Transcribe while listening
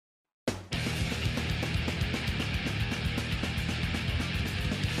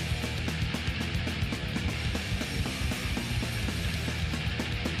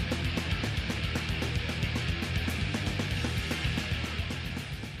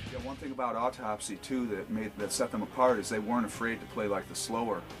One thing about Autopsy too that set them apart is they weren't afraid to play like the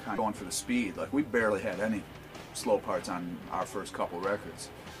slower, kind of going for the speed. Like we barely had any slow parts on our first couple records,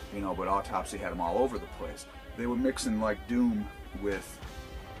 you know, but Autopsy had them all over the place. They were mixing like doom with,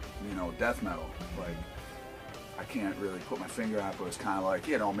 you know, death metal. Like, I can't really put my finger on it, but it's kind of like,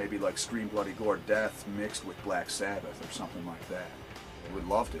 you know, maybe like Scream Bloody Gore Death mixed with Black Sabbath or something like that. We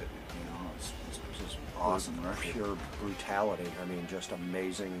loved it, you know. It's just awesome record. Pure brutality. I mean, just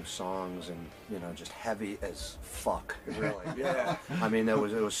amazing songs, and you know, just heavy as fuck. Really. Yeah. I mean, it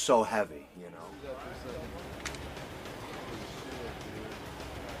was so heavy, you know.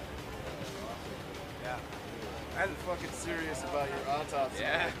 I'm fucking serious about your Autopsy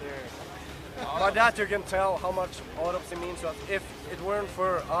right there. By that you can tell how much Autopsy means to us. If it weren't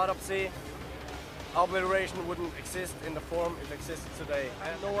for Autopsy, Obliteration wouldn't exist in the form it exists today. I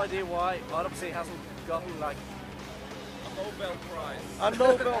have no idea why Autopsy hasn't gotten like A Nobel Prize. a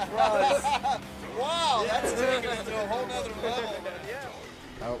Nobel Prize. Wow, that's taking it to a whole nother level.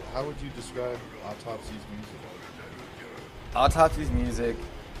 Yeah. How would you describe Autopsy's music? Autopsy's music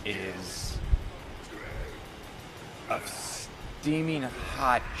is a steaming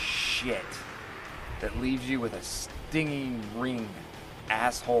hot shit that leaves you with a stinging ring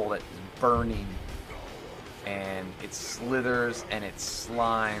asshole that is burning, and it slithers and it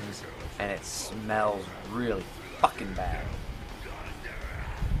slimes and it smells really fucking bad.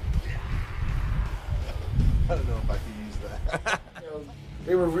 I don't know if I can use that. You know,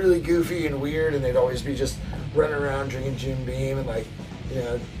 they were really goofy and weird, and they'd always be just running around drinking Jim Beam and like, you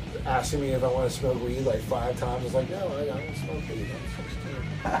know, asking me if I want to smoke weed like 5 times. I was like, no, I don't smoke weed. I'm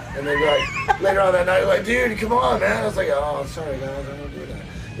 16. And they'd be like, later on that night, like, dude, come on, man. I was like, oh, sorry, guys, I don't do that.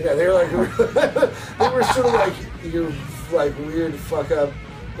 You know, they were like, they were sort of like your like weird fuck up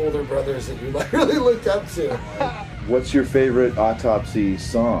older brothers that you like really looked up to. What's your favorite Autopsy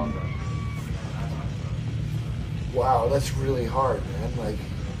song? Wow, that's really hard, man. Like,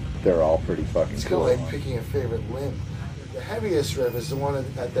 They're all pretty fucking it's kind cool. of like picking a favorite limb. The heaviest riff is the one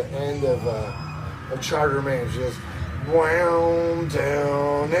at the end of Charter Remains. She goes, down,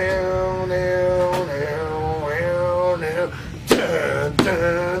 down, down, down, down, down, dun, dun,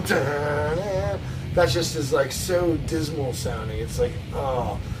 dun, dun. That just is like so dismal sounding. It's like,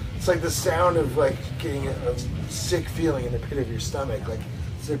 oh, it's like the sound of like getting a sick feeling in the pit of your stomach. Like,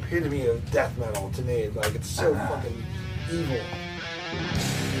 it's the epitome of death metal to me. Like, it's so fucking evil.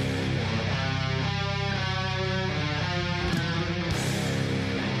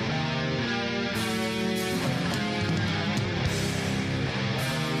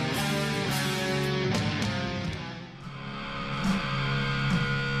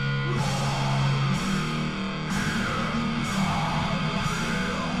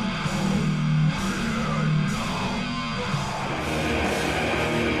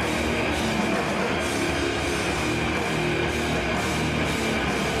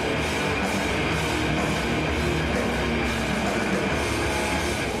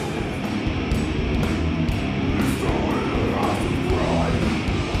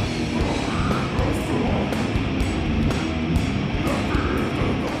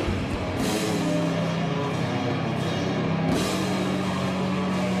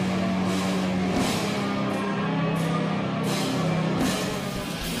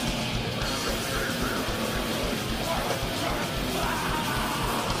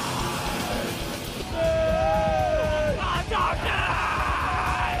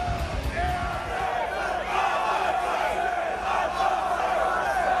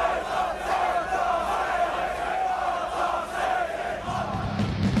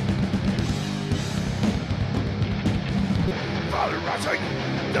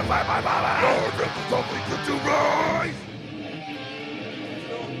 Defy my power! Your drift is only good to rise!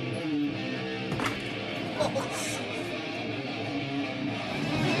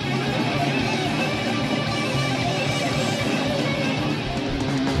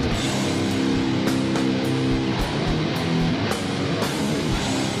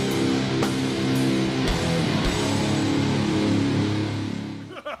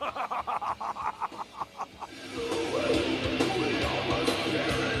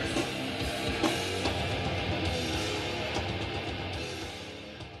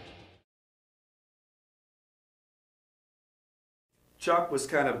 Chuck was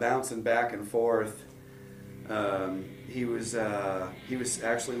kind of bouncing back and forth. He was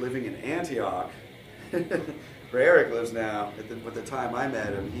actually living in Antioch, where Eric lives now. At the time I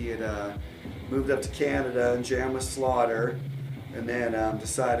met him, he had moved up to Canada and jammed with Slaughter, and then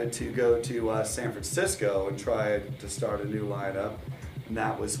decided to go to San Francisco and try to start a new lineup. And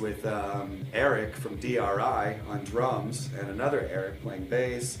that was with Eric from DRI on drums, and another Eric playing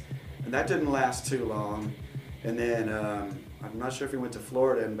bass. And that didn't last too long. And then I'm not sure if he went to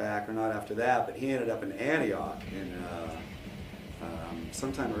Florida and back or not after that, but he ended up in Antioch in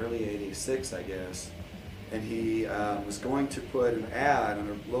sometime early '86, I guess. And he was going to put an ad on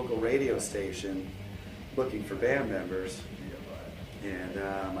a local radio station looking for band members. And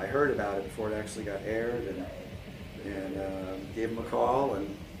I heard about it before it actually got aired, and gave him a call,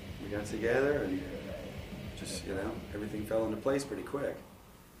 and we got together, and just, you know, everything fell into place pretty quick.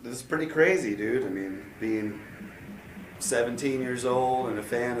 This is pretty crazy, dude. I mean, being 17 years old and a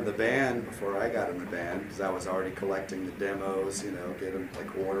fan of the band before I got in the band, because I was already collecting the demos, you know, get them,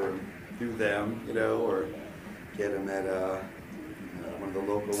 like, order them through them, you know, or get them at one of the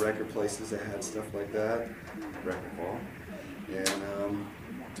local record places that had stuff like that, record ball. And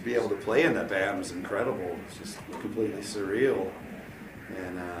to be able to play in that band was incredible. It's just completely surreal.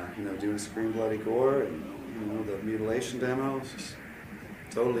 And, you know, doing Scream Bloody Gore and, you know, the Mutilation demo was just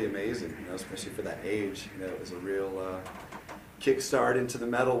totally amazing, you know, especially for that age. You know, it was a real kickstart into the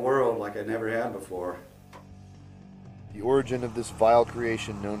metal world like I never had before. The origin of this vile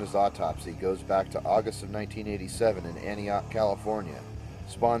creation known as Autopsy goes back to August of 1987 in Antioch, California,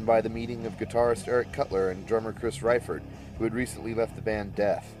 spawned by the meeting of guitarist Eric Cutler and drummer Chris Reifert, who had recently left the band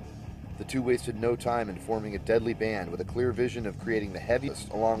Death. The two wasted no time in forming a deadly band with a clear vision of creating the heaviest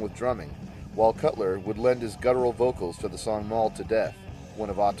along with drumming, while Cutler would lend his guttural vocals to the song Mauled to Death, one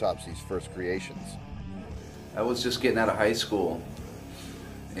of Autopsy's first creations. I was just getting out of high school,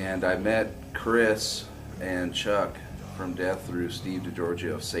 and I met Chris and Chuck from Death through Steve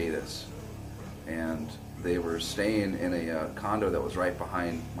DiGiorgio of Sadis, and they were staying in a condo that was right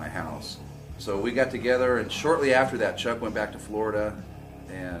behind my house. So we got together, and shortly after that, Chuck went back to Florida,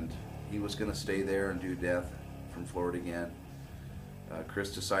 and he was going to stay there and do Death from Florida again.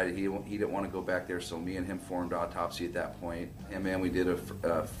 Chris decided he didn't want to go back there, so me and him formed Autopsy at that point. And man, we did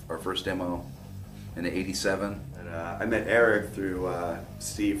our first demo in '87. And, I met Eric through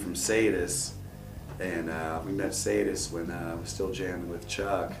Steve from Sadis, and we met Sadis when I was still jamming with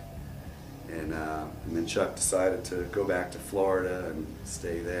Chuck. And then Chuck decided to go back to Florida and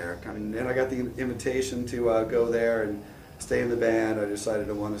stay there. And I got the invitation to go there and stay in the band. I decided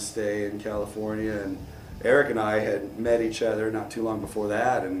to want to stay in California, and Eric and I had met each other not too long before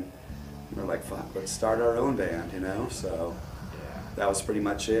that, and we were like, fuck, let's start our own band, you know? So that was pretty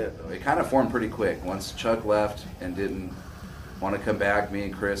much it. It kind of formed pretty quick. Once Chuck left and didn't want to come back, me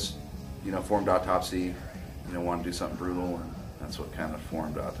and Chris, you know, formed Autopsy, you know, wanted to do something brutal, and that's what kind of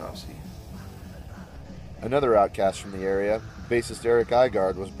formed Autopsy. Another outcast from the area, bassist Eric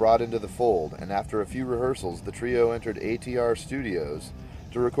Igard, was brought into the fold, and after a few rehearsals, the trio entered ATR Studios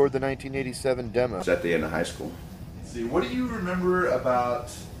to record the 1987 demo. It was at the end of high school. See, what do you remember about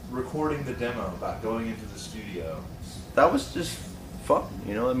recording the demo, about going into the studio? That was just fun,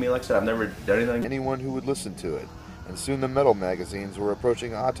 you know. I mean, like I said, I've never done anything. Anyone who would listen to it, and soon the metal magazines were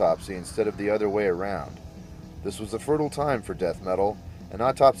approaching Autopsy instead of the other way around. This was a fertile time for death metal, and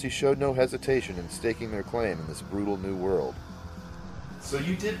Autopsy showed no hesitation in staking their claim in this brutal new world. So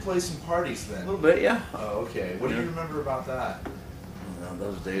you did play some parties then? A little bit, yeah. Oh, okay. What do you remember about that? Well,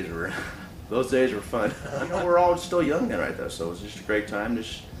 those days were fun. You know, we're all still young then, right? Though, so it was just a great time,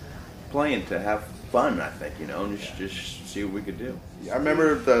 just playing to have fun. I think, you know, and just see what we could do. I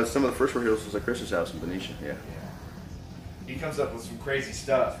remember some of the first rehearsals at Chris's house in Benicia. Yeah. He comes up with some crazy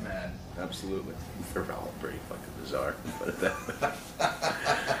stuff, man. Absolutely. They're all pretty fucking bizarre.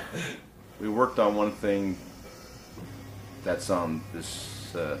 We worked on one thing that's on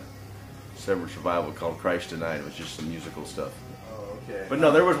this Severance Revival called Christ Tonight. It was just some musical stuff. Oh, okay. But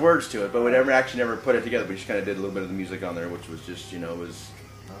no, there was words to it, but we never put it together. We just kind of did a little bit of the music on there, which was just, you know, was...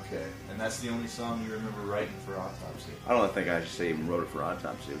 Okay, and that's the only song you remember writing for Autopsy? I don't think I should say even wrote it for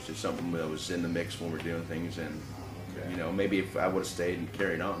Autopsy. It was just something that was in the mix when we were doing things, and, you know, maybe if I would have stayed and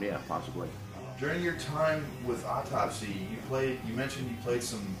carried on, yeah, possibly. During your time with Autopsy, you mentioned you played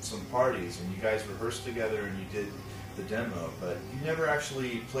some parties, and you guys rehearsed together and you did the demo, but you never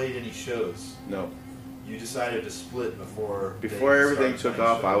actually played any shows. No. You decided to split before everything took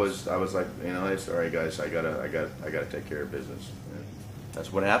off. I was like, you know, it's all right, guys. I gotta take care of business. And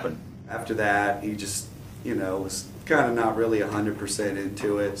that's what happened. After that, he just, you know, was kind of not really 100%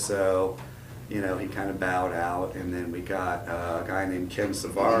 into it, so, you know, he kind of bowed out, and then we got a guy named Ken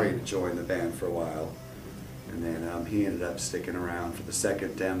Savari to join the band for a while, and then he ended up sticking around for the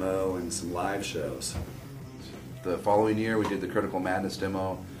second demo and some live shows. The following year, we did the Critical Madness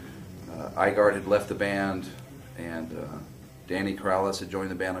demo. Igard had left the band, and Danny Corrales had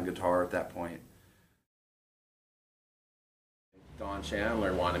joined the band on guitar at that point. Don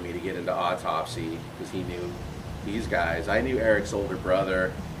Chandler wanted me to get into Autopsy because he knew these guys. I knew Eric's older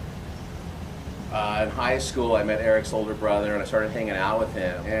brother, In high school, I met Eric's older brother, and I started hanging out with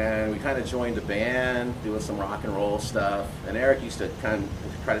him. And we kind of joined a band, doing some rock and roll stuff. And Eric used to kind of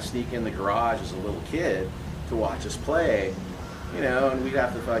try to sneak in the garage as a little kid to watch us play, you know, and we'd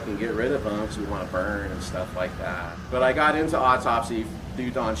have to fucking get rid of them because we want to burn and stuff like that. But I got into Autopsy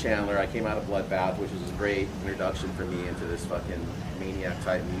through Don Chandler. I came out of Bloodbath, which was a great introduction for me into this fucking maniac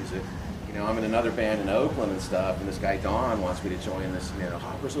type music. You know, I'm in another band in Oakland and stuff, and this guy Don wants me to join this, you know,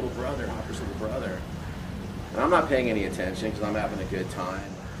 Hopper's little brother. And I'm not paying any attention because I'm having a good time.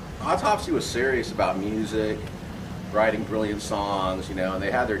 Autopsy was serious about music, writing brilliant songs, you know, and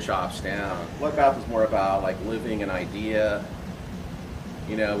they had their chops down. Bloodbath was more about like living an idea.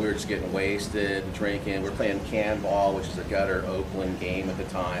 You know, we were just getting wasted and drinking. We were playing can ball, which is a gutter Oakland game at the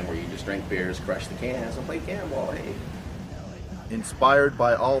time where you just drink beers, crush the cans, and play can ball. Hey. Inspired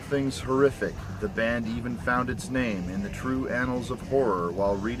by all things horrific, the band even found its name in the true annals of horror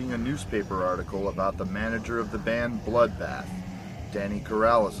while reading a newspaper article about the manager of the band Bloodbath, Danny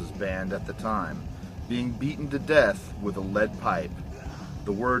Corrales' band at the time, being beaten to death with a lead pipe.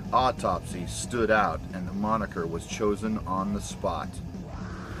 The word autopsy stood out, and the moniker was chosen on the spot.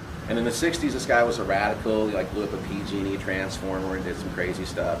 And in the 60s, this guy was a radical. He like blew up a PG&E transformer and did some crazy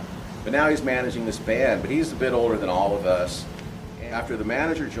stuff. But now he's managing this band, but he's a bit older than all of us. After the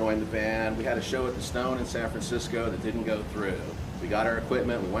manager joined the band, we had a show at the Stone in San Francisco that didn't go through. We got our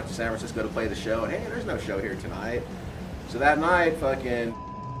equipment, we went to San Francisco to play the show, and hey, there's no show here tonight. So that night, fucking,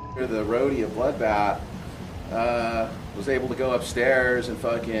 the roadie of Bloodbath was able to go upstairs and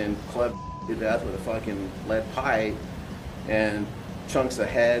fucking club to death with a fucking lead pipe, and chunks of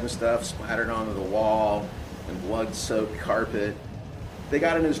head and stuff splattered onto the wall, and blood-soaked carpet. They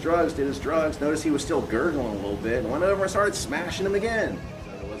got in his drugs, did his drugs, noticed he was still gurgling a little bit, and went over and started smashing him again.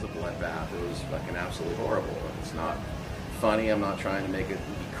 So it was a bloodbath. It was fucking absolutely horrible. It's not funny. I'm not trying to make it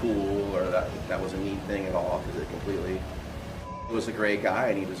be cool or that was a neat thing at all, because it was a great guy,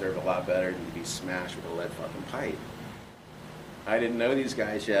 and he deserved a lot better than to be smashed with a lead fucking pipe. I didn't know these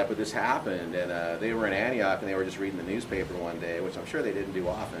guys yet, but this happened, and they were in Antioch, and they were just reading the newspaper one day, which I'm sure they didn't do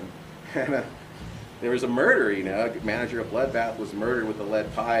often. And there was a murder, you know, manager of Bloodbath was murdered with a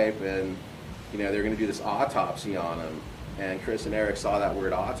lead pipe, and, you know, they were going to do this autopsy on him. And Chris and Eric saw that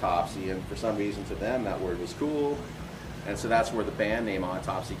word autopsy, and for some reason to them that word was cool. And so that's where the band name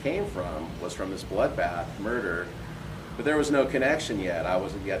Autopsy came from, was from this Bloodbath murder. But there was no connection yet. I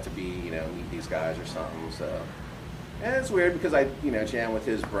wasn't yet to be, you know, meet these guys or something, so. And it's weird because I, you know, jammed with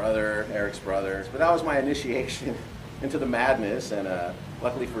his brother, Eric's brother. But that was my initiation into the madness, and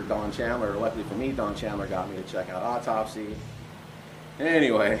luckily for Don Chandler, or luckily for me, Don Chandler got me to check out Autopsy.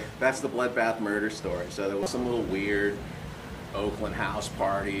 Anyway, that's the Bloodbath murder story. So there was some little weird Oakland house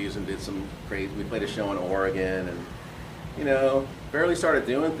parties and did some crazy, we played a show in Oregon and, you know, barely started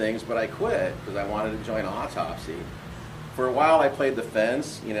doing things, but I quit because I wanted to join Autopsy. For a while I played the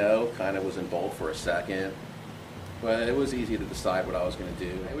fence, you know, kind of was in both for a second, but it was easy to decide what I was going to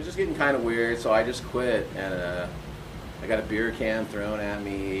do. It was just getting kind of weird, so I just quit, and I got a beer can thrown at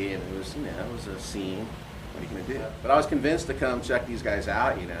me, and it was, you know, it was a scene. What are you going to do? But I was convinced to come check these guys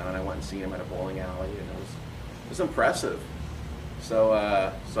out, you know, and I went and seen them at a bowling alley, and it was impressive. So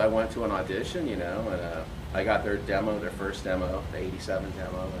I went to an audition, you know, and I got their demo, their first demo, the 87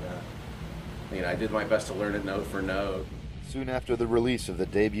 demo, and you know, I did my best to learn it note for note. Soon after the release of the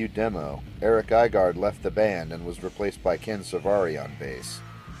debut demo, Eric Igard left the band and was replaced by Ken Savari on bass.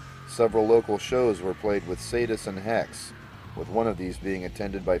 Several local shows were played with Sadus and Hex, with one of these being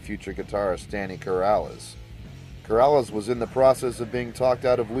attended by future guitarist Danny Corrales. Corrales was in the process of being talked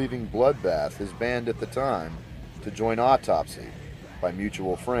out of leaving Bloodbath, his band at the time, to join Autopsy by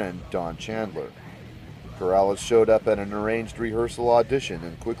mutual friend Don Chandler. Corrales showed up at an arranged rehearsal audition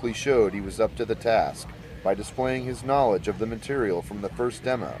and quickly showed he was up to the task by displaying his knowledge of the material from the first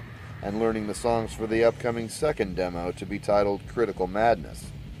demo and learning the songs for the upcoming second demo to be titled Critical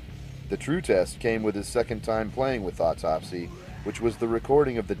Madness. The true test came with his second time playing with Autopsy, which was the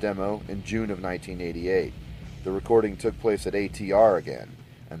recording of the demo in June of 1988. The recording took place at ATR again,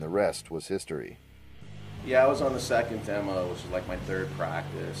 and the rest was history. Yeah, I was on the second demo, which is like my third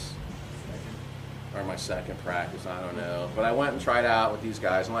practice. Or my second practice, I don't know. But I went and tried out with these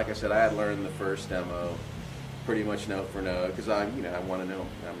guys, and like I said, I had learned the first demo pretty much note for note, because I want to know,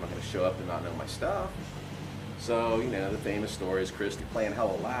 I'm not going to show up and not know my stuff. So, you know, the famous story is Chris playing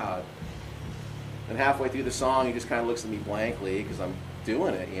hella loud. And halfway through the song, he just kind of looks at me blankly, because I'm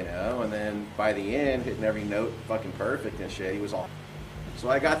doing it, you know, and then by the end, hitting every note fucking perfect and shit, he was all... So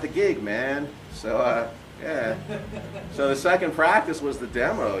I got the gig, man. So, yeah. So the second practice was the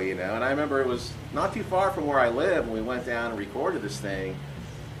demo, you know, and I remember it was not too far from where I live when we went down and recorded this thing.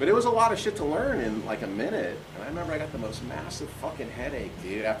 But it was a lot of shit to learn in like a minute. And I remember I got the most massive fucking headache,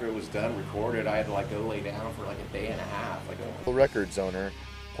 dude. After it was done, recorded, I had to like go lay down for like a day and a half. Like, The Records owner,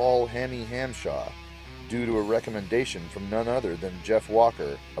 Paul Hammy Hamshaw, due to a recommendation from none other than Jeff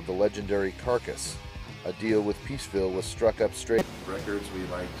Walker of the legendary Carcass. A deal with Peaceville was struck up straight. Records, we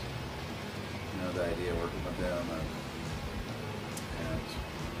liked, you know, the idea of working with them, and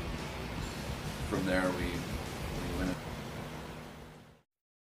from there we went.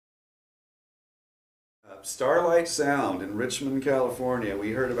 Starlight Sound in Richmond, California.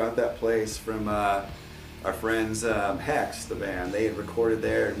 We heard about that place from our friends Hex, the band. They had recorded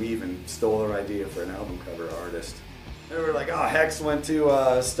there, and we even stole their idea for an album cover artist. They were like, oh, Hex went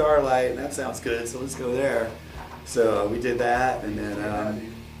to Starlight, and that sounds good, so let's go there. So we did that, and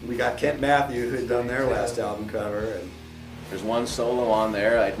then we got Kent Matthew, who had done their last album cover. And there's one solo on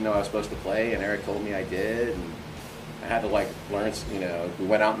there I didn't know I was supposed to play, and Eric told me I did. And I had to like learn, you know, we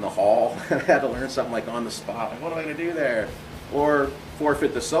went out in the hall, and I had to learn something like on the spot. Like, what am I going to do there? Or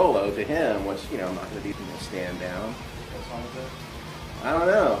forfeit the solo to him, which, you know, I'm not going to do, stand down. I don't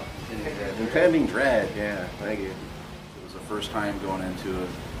know. Impending Dread, yeah, thank you. It was the first time going into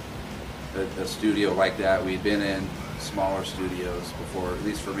a studio like that. We'd been in smaller studios before, at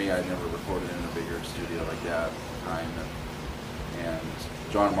least for me. I'd never recorded in a bigger studio like that at the time. And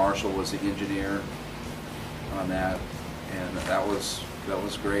John Marshall was the engineer on that, and that was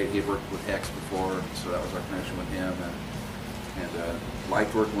great. He had worked with Hex before, so that was our connection with him, and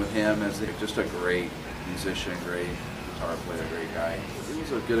liked working with him as just a great musician, great guitar player, great guy. It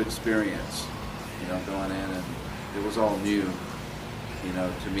was a good experience, you know, going in, and it was all new, you know,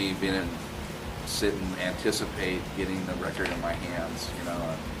 to me, sit and anticipate getting the record in my hands, you know,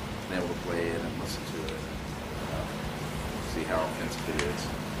 and being able to play it and listen to it, and see how offensive it is.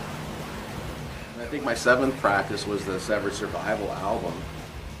 I think my 7th practice was the Severed Survival album.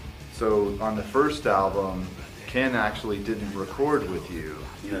 So on the first album, Ken actually didn't record with you.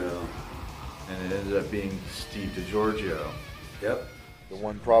 No. And it ended up being Steve DiGiorgio. Yep. The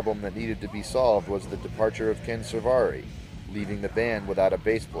one problem that needed to be solved was the departure of Ken Servari, leaving the band without a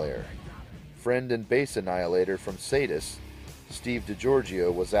bass player. Friend and bass annihilator from Sadus, Steve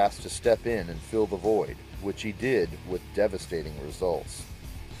DiGiorgio was asked to step in and fill the void, which he did with devastating results.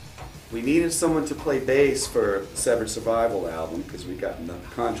 We needed someone to play bass for Severed Survival album because we'd gotten the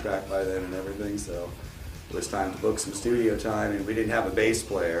contract by then and everything, so it was time to book some studio time, and we didn't have a bass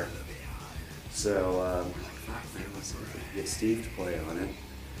player. So let's get Steve to play on it.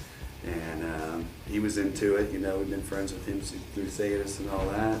 And he was into it, you know, we'd been friends with him through Sadus and all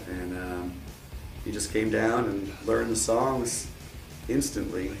that, and he just came down and learned the songs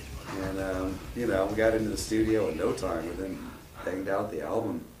instantly. And, you know, we got into the studio in no time and then banged out the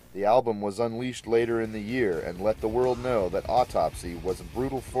album. The album was unleashed later in the year and let the world know that Autopsy was a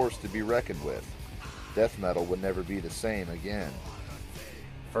brutal force to be reckoned with. Death metal would never be the same again.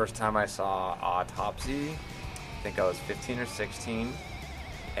 First time I saw Autopsy, I think I was 15 or 16,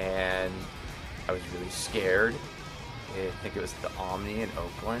 and I was really scared. I think it was the Omni in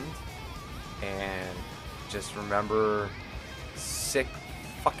Oakland, and just remember sick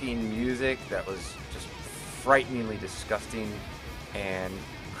fucking music that was just frighteningly disgusting, and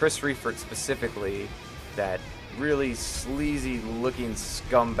Chris Reifert specifically, that really sleazy looking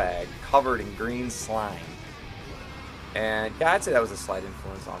scumbag covered in green slime. And yeah, I'd say that was a slight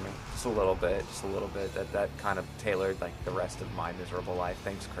influence on me, just a little bit. That kind of tailored like the rest of my miserable life.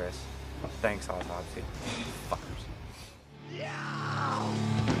 Thanks, Chris. Thanks, Autopsy. Fuckers.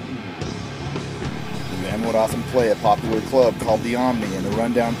 The band would often play a popular club called the Omni in a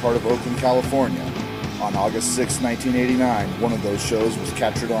rundown part of Oakland, California. On August 6, 1989, one of those shows was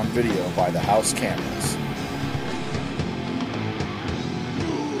captured on video by the house cameras.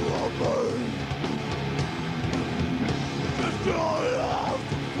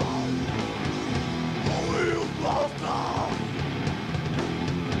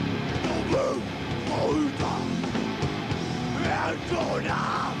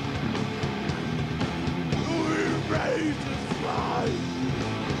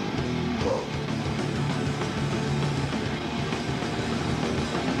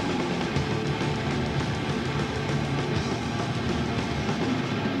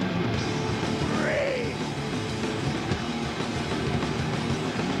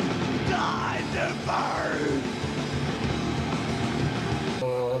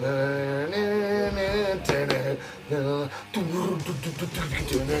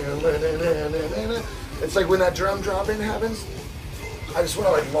 It's like when that drum drop in happens, I just want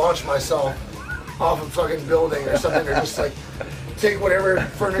to like launch myself off a fucking building or something, or just like take whatever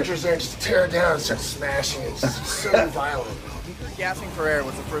furniture's there and just tear it down and start smashing it. It's just so violent. Gasping for Air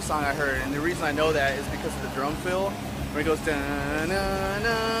was the first song I heard, and the reason I know that is because of the drum fill, where it goes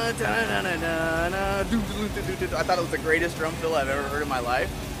da-na-na, da-na-na-na-na, doo-doo-doo-doo-doo. I thought it was the greatest drum fill I've ever heard in my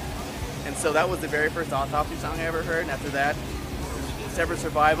life. And so that was the very first Autopsy song I ever heard, and after that, Severed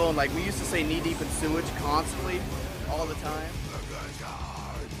Survival, and like we used to say Knee Deep in Sewage constantly, all the time.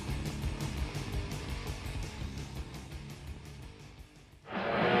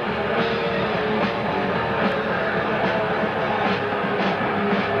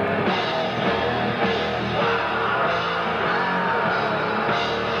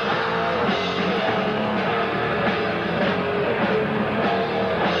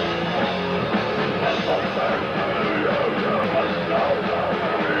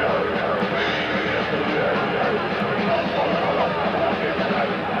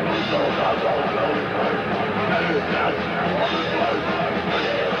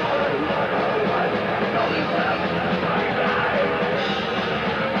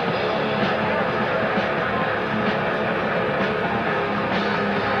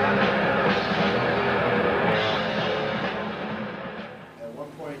 At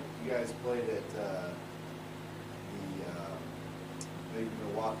one point, you guys played at the big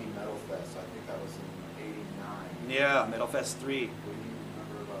Milwaukee Metal Fest. I think that was in '89. Yeah, Metal Fest 3. What do you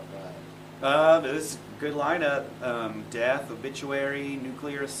remember about that? It was a good lineup. Death, Obituary,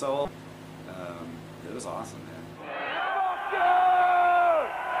 Nuclear Assault. It was awesome, man.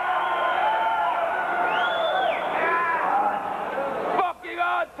 Fucking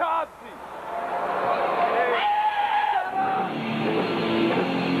Autopsy!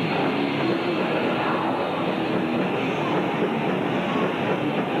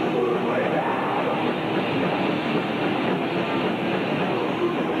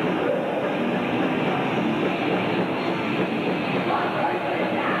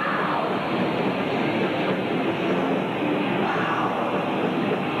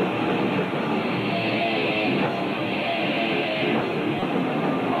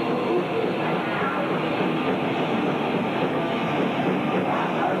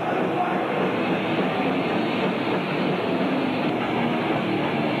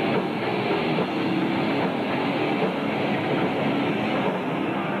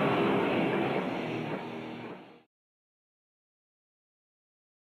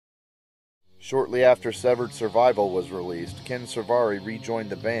 Shortly after Severed Survival was released, Ken Servari rejoined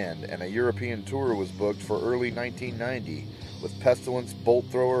the band, and a European tour was booked for early 1990 with Pestilence, Bolt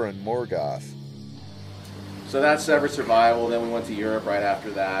Thrower, and Morgoth. So that's Severed Survival. Then we went to Europe right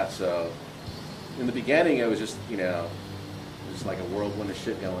after that. So in the beginning, it was just, you know, it was like a whirlwind of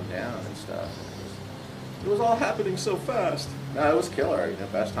shit going down and stuff. It was all happening so fast. No, it was killer. You know,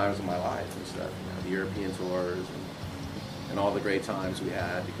 best times of my life and stuff. You know, the European tours and all the great times we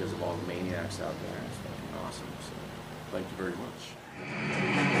had because of all the maniacs out there. It's fucking awesome. So thank you very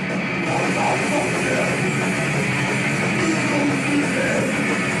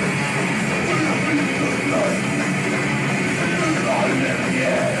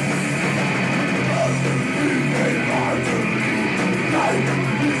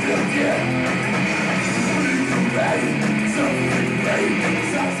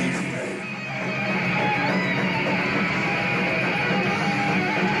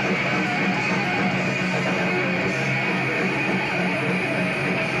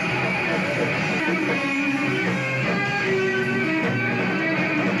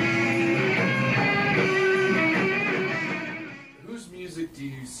Whose music do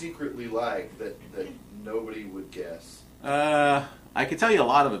you secretly like that nobody would guess? I could tell you a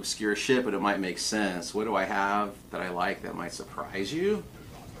lot of obscure shit, but it might make sense. What do I have that I like that might surprise you?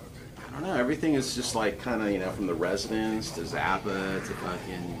 I don't know. Everything is just like kind of, you know, from the Residents to Zappa to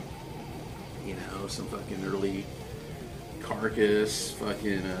fucking, you know, some fucking early Carcass,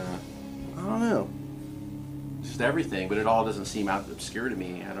 fucking, I don't know. Just everything, but it all doesn't seem out obscure to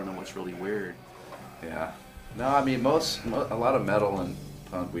me. I don't know what's really weird. Yeah. No, I mean, a lot of metal and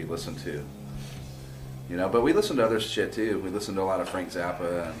punk we listen to. You know, but we listen to other shit too. We listen to a lot of Frank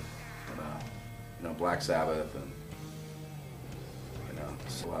Zappa and you know, Black Sabbath, and you know,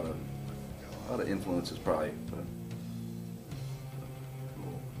 just a lot of influences probably. But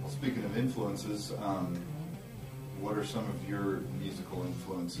Well, speaking of influences, what are some of your musical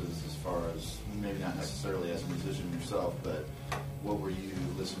influences as far as, maybe not necessarily as a musician yourself, but what were you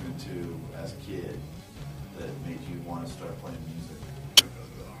listening to as a kid that made you want to start playing music?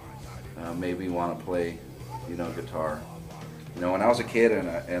 made me want to play, you know, guitar. You know, when I was a kid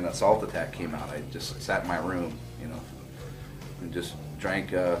and Assault Attack came out, I just sat in my room, you know, and just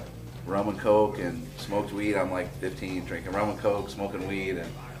drank rum and coke and smoked weed. I'm like 15, drinking rum and coke, smoking weed,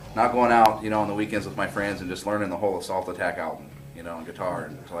 and not going out, you know, on the weekends with my friends and just learning the whole Assault Attack album, you you know, on guitar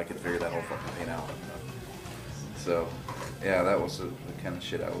until I could figure that whole fucking thing out. So, yeah, that was the kind of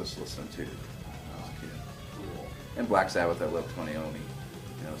shit I was listening to when I was a kid. And Black Sabbath, I loved Tony Iommi.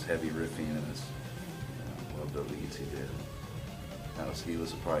 You know, his heavy riffing and his, you know, loved the leads he did. He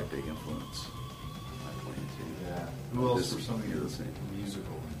was probably a big influence on my playing too. Yeah. Who else were some of your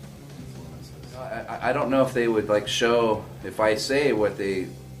musical influences? I don't know if they would like show, if I say what they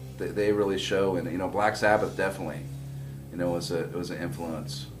really show, and you know, Black Sabbath definitely, you know, was an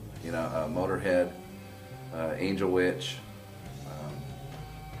influence. You know, Motorhead, Angel Witch,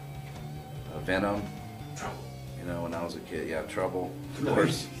 Venom. You know, when I was a kid, yeah, Trouble, of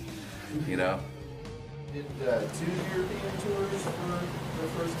course. You know. Did 2 European tours for the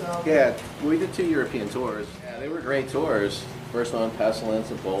first album? Yeah, we did 2 European tours. Yeah, they were great tours. First one,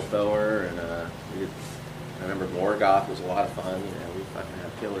 Pestilence and Bullthrower, and I remember Morgoth was a lot of fun. You know, we fucking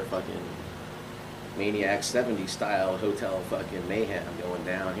had killer fucking Maniac 70s style hotel fucking mayhem going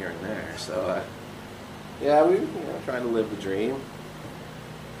down here and there. So, yeah, we were trying to live the dream.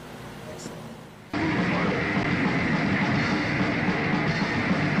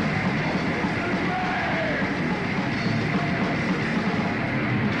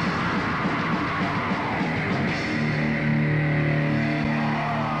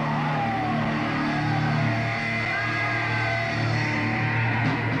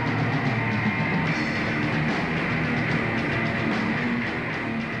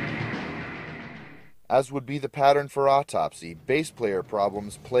 As would be the pattern for Autopsy, bass player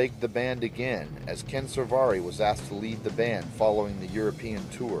problems plagued the band again, as Ken Servari was asked to lead the band following the European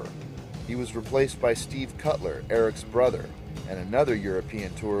tour. He was replaced by Steve Cutler, Eric's brother, and another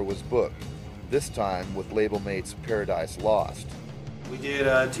European tour was booked, this time with label mates Paradise Lost. We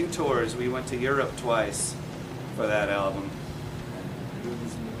did 2 tours. We went to Europe twice for that album. Who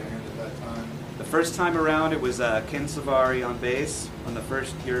was in the band at that time? The first time around, it was Ken Servari on bass on the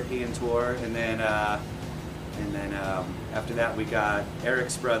first European tour, and then after that we got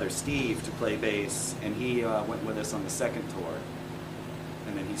Eric's brother Steve to play bass, and he went with us on the second tour,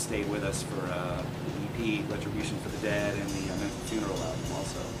 and then he stayed with us for the EP Retribution for the Dead and the Mental Funeral album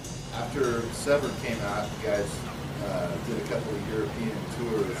also. After Severed came out, you guys did a couple of European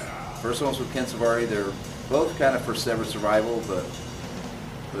tours. First one was with Ken Servari. They're both kind of for Severed Survival, but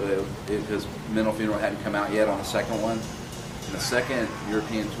because Mental Funeral hadn't come out yet on the second one. And the second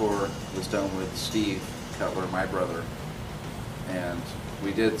European tour was done with Steve Cutler, my brother, and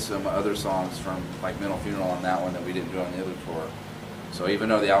we did some other songs from like Mental Funeral on that one that we didn't do on the other tour. So even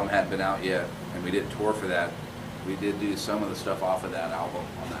though the album hadn't been out yet and we didn't tour for that, we did do some of the stuff off of that album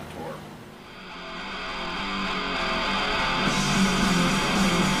on that tour.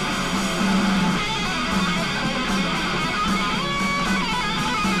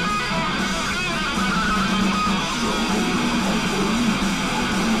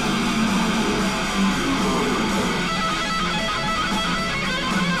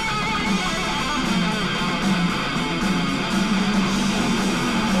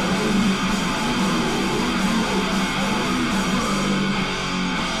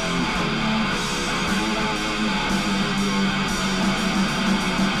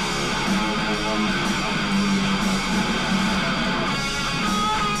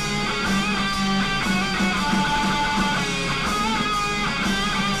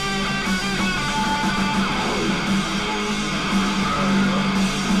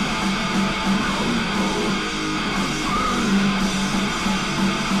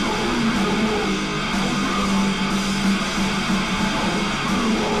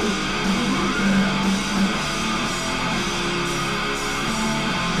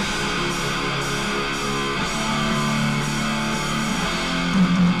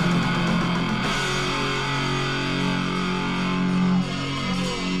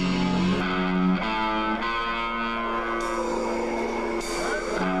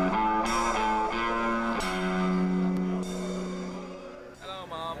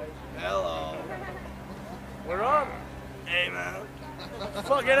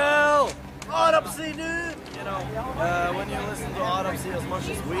 Fucking hell! Autopsy, dude! You know, when you listen to Autopsy as much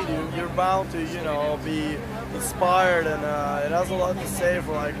as we do, you're bound to, you know, be inspired, and it has a lot to say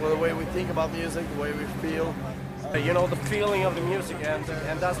for like the way we think about music, the way we feel. You know, the feeling of the music, and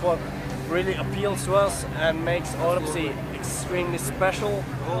that's what really appeals to us and makes Autopsy extremely special.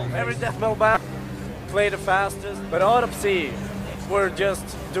 Every death metal band play the fastest, but Autopsy, we're just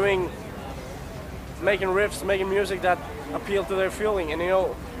making riffs, making music that appeal to their feeling, and you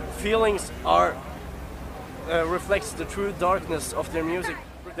know, feelings are reflects the true darkness of their music.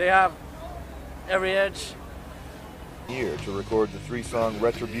 They have every edge. Year to record the 3-song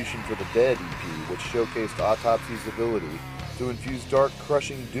Retribution for the Dead EP, which showcased Autopsy's ability to to infuse dark,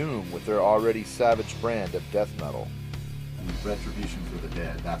 crushing doom with their already savage brand of death metal. Retribution for the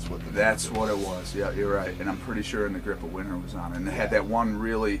Dead, that's what it was. Yeah, you're right. And I'm pretty sure In the Grip of Winter was on it. And it had that one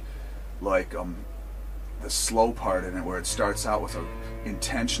really, like, the slow part in it where it starts out with a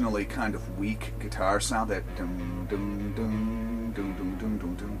intentionally kind of weak guitar sound, that dum dum dum dum dum dum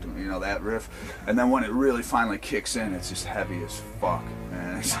dum dum dum, you know, that riff. And then when it really finally kicks in, it's just heavy as fuck.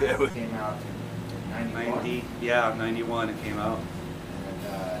 And it came out in 90, yeah, 91 it came out. And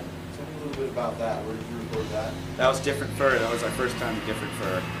tell me a little bit about that. Where did you record that? That was Different Fur. That was our first time at Different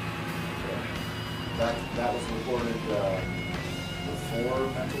Fur. That was recorded before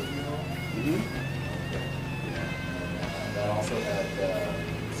Mental Funeral? Mm-hmm. That also had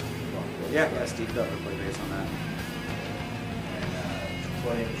Steve Cutler played bass on that. And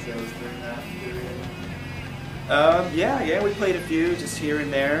playing shows during that period? Yeah, we played a few just here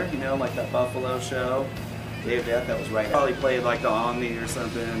and there, you know, like that Buffalo show. Day of Death, that was right. Probably played like the Omni or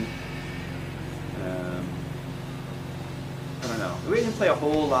something. I don't know. We didn't play a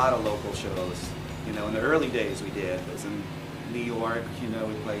whole lot of local shows. You know, in the early days we did. It was in New York, you know,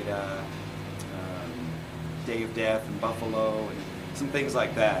 we played Day of Death and Buffalo and some things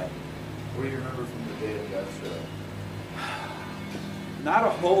like that. What do you remember from the Day of Death show? Not a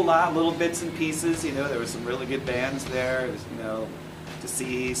whole lot, little bits and pieces. You know, there were some really good bands there. It was, you know,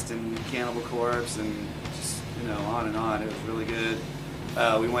 Deceased and Cannibal Corpse and just, you know, on and on. It was really good.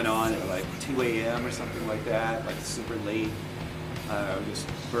 We went on at like 2 a.m. or something like that, like super late. Just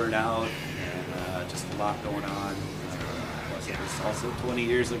burnt out and just a lot going on. Plus it was also 20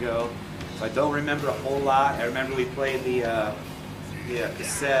 years ago. So I don't remember a whole lot. I remember we played the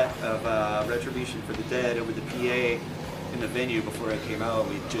cassette of Retribution for the Dead over the PA in the venue before it came out.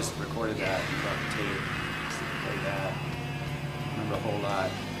 We just recorded that and brought the tape. Just played that. I remember a whole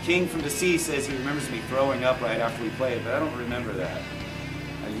lot. King from Deceased says he remembers me throwing up right after we played, but I don't remember that.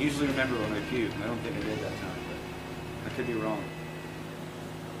 I usually remember when I puked. I don't think I did that time, but I could be wrong.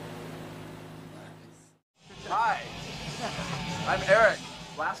 Hi, I'm Eric.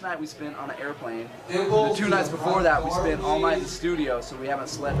 Last night we spent on an airplane. The 2 nights before that we spent all night in the studio, so we haven't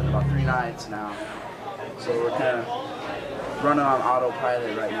slept in about 3 nights now. So we're kind of running on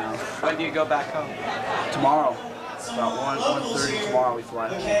autopilot right now. When do you go back home? Tomorrow. About 1:30 tomorrow we fly.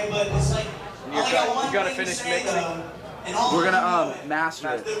 Okay, but it's like you gotta finish mixing. We're gonna master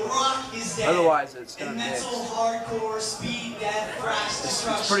it. Otherwise, it's gonna mix.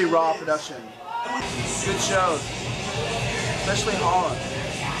 It's pretty raw production. Good shows, especially Holland.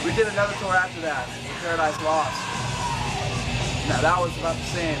 We did another tour after that, Paradise Lost. Now that was about the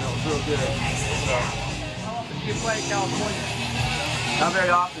same. It was real good. So, how often do you play in California? Not very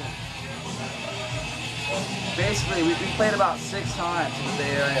often. Basically, we played about 6 times in the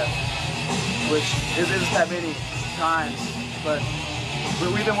Bay Area, which isn't that many times, but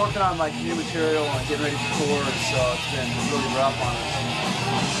we've been working on like new material and getting ready for tours, so it's been really rough on us.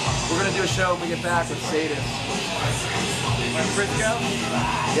 We're gonna do a show when we get back with Sadist. Frisco?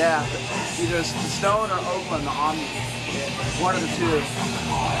 Yeah, either Stone or Oakland, the Omni. One of the two.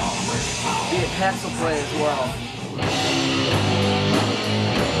 Hex will play as well.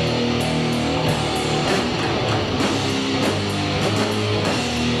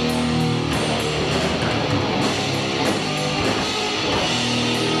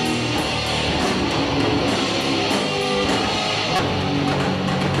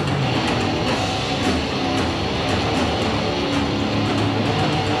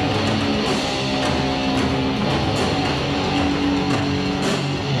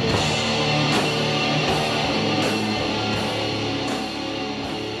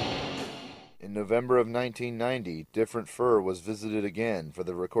 In November of 1990, Different Fur was visited again for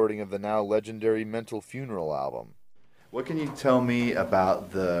the recording of the now legendary Mental Funeral album. What can you tell me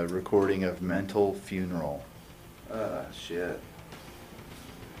about the recording of Mental Funeral? Shit.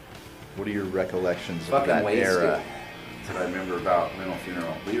 What are your recollections of Fucking that wasted. era? That's what I remember about Mental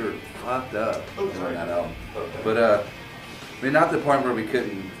Funeral. We were fucked up on that album. But, I mean, not to the point where we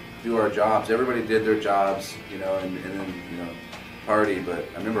couldn't do our jobs. Everybody did their jobs, you know, and then, you know, party, but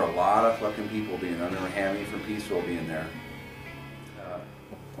I remember a lot of fucking people being there. I remember Hammy from Peaceville being there.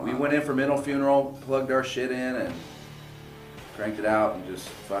 We went in for Mental Funeral, plugged our shit in, and cranked it out, and just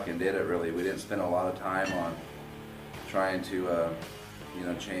fucking did it, really. We didn't spend a lot of time on trying to, you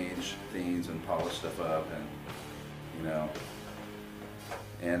know, change things and polish stuff up, and, you know.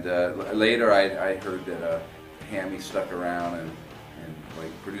 And later I heard that Hammy stuck around and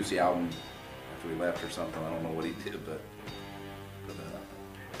like produced the album after we left or something. I don't know what he did, but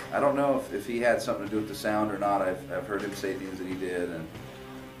I don't know if he had something to do with the sound or not. I've heard him say things that he did, and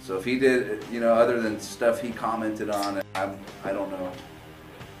So if he did, you know, other than stuff he commented on, I don't know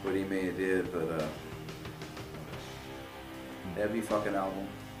what he may have did, but heavy fucking album.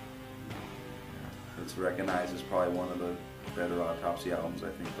 It's recognized as probably one of the better Autopsy albums, I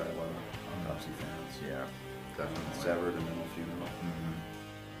think, by a lot of Autopsy fans. Yeah, definitely. Severed and Mental Funeral.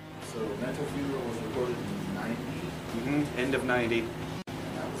 So Mental Funeral was recorded in 90? End of 90.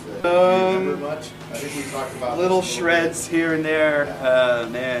 Do you remember much? I think we talked about little this shreds here and there.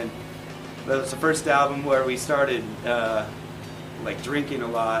 Man, that was the first album where we started like drinking a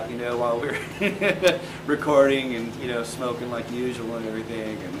lot, you know, while we were recording and, you know, smoking like usual and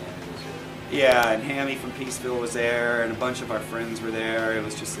everything. And yeah, and Hammy from Peaceville was there, and a bunch of our friends were there. It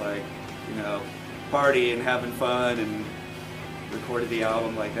was just like, you know, party and having fun, and recorded the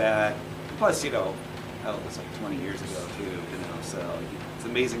album like that. Plus, you know, hell, it was like 20 years ago too, you know, so it's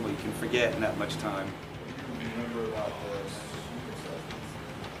amazing what you can forget in that much time. What do you remember about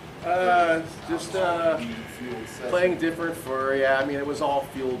Just playing different for, yeah, I mean, it was all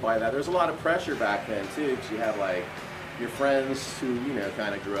fueled by that. There's a lot of pressure back then, too, because you have, like, your friends who, you know,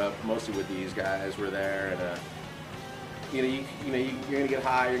 kind of grew up mostly with these guys were there, and, you're going to get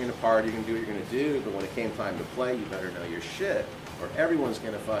high, you're going to party, you're going to do what you're going to do, but when it came time to play, you better know your shit, or everyone's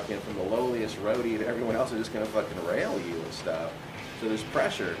going to fucking, from the lowliest roadie to everyone else is just going to fucking rail you and stuff. So there's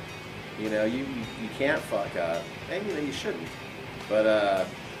pressure. You know, you can't fuck up, and, you know, you shouldn't. But,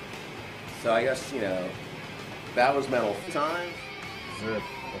 so I guess, you know, that was Mental Times. Is there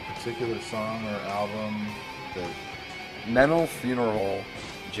a particular song or album that... Mental Funeral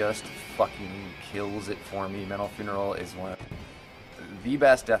just fucking kills it for me. Mental Funeral is one of the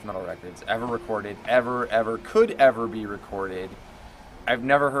best death metal records ever recorded, ever could ever be recorded. I've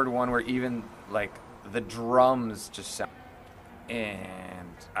never heard one where even, like, the drums just sound... And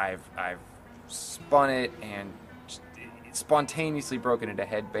I've spun it and spontaneously broken into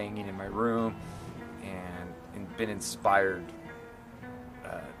headbanging in my room and been inspired,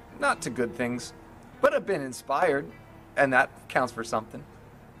 not to good things, but I've been inspired, and that counts for something.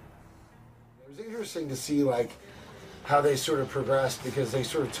 It was interesting to see like how they sort of progressed, because they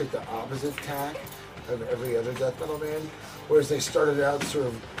sort of took the opposite tack of every other death metal band, whereas they started out sort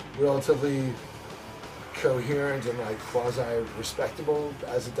of relatively coherent and like quasi-respectable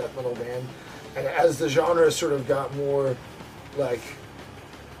as a death metal band. And as the genre sort of got more like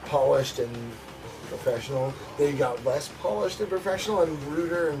polished and professional, they got less polished and professional and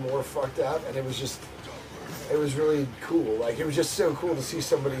ruder and more fucked up. And it was really cool. Like, it was just so cool to see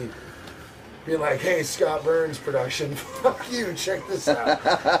somebody being like, hey, Scott Burns production, fuck you, check this out.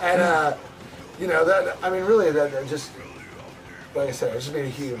 And, you know, that, I mean, really, that just, like I said, it just made a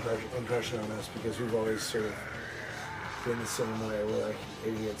huge impression on us, because we've always sort of been the same way. We're like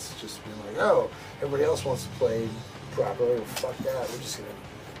idiots, just being like, oh, everybody else wants to play properly. Well, fuck that. We're just gonna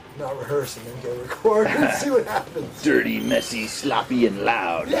not rehearse and then go record and see what happens. Dirty, messy, sloppy, and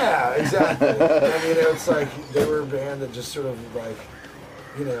loud. Yeah, exactly. I mean, it's like they were a band that just sort of like,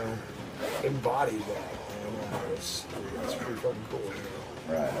 you know, embodied that. And it's pretty fucking cool.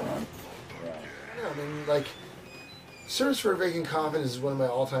 You know? Right. Yeah, I mean, like, Service for a Vacant Coffin is one of my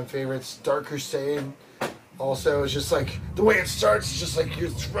all-time favorites. Dark Crusade also is just like, the way it starts is just like you're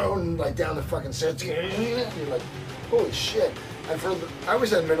thrown like down the fucking stairs. You're like, holy shit. And I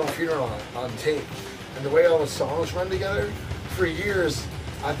always had Mental Funeral on tape. And the way all the songs run together, for years,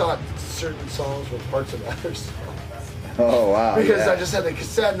 I thought certain songs were parts of other songs. Oh, wow. Because yeah. I just had the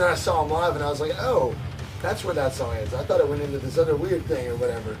cassette and then I saw them live and I was like, oh, that's where that song is. I thought it went into this other weird thing or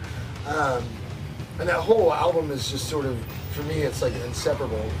whatever. And that whole album is just sort of, for me, it's like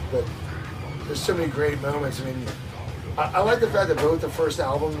inseparable. But there's so many great moments. I mean, I like the fact that both the first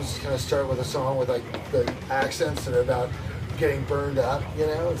albums kind of start with a song with like the accents that are about getting burned up, you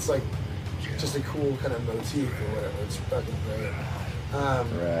know? It's like just a cool kind of motif or whatever. It's fucking great.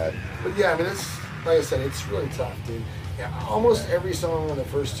 Right. But yeah, I mean, it's, like I said, it's really tough, dude. Yeah, almost every song on the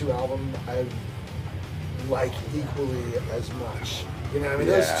first two albums I like equally as much. You know, I mean,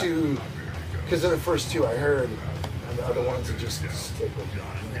 those two, because they're the first two I heard, and the other ones that just stick with me.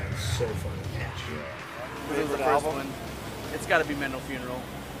 You know, it's so fun to watch. Favorite album? It's got to be Mental Funeral,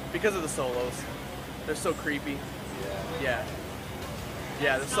 because of the solos. They're so creepy. Yeah.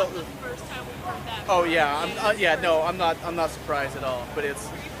 Yeah. The solo. Oh yeah. I'm not surprised at all. But it's,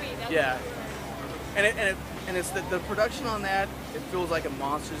 yeah. And it's the production on that. It feels like a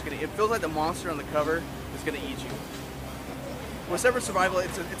monster's gonna. It feels like the monster on the cover is gonna eat you. Whatever Survival,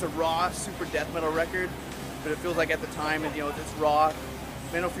 it's a raw, super death metal record, but it feels like at the time, and you know, it's raw.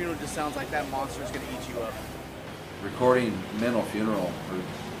 Mental Funeral just sounds like that monster is gonna eat you up. Recording Mental Funeral,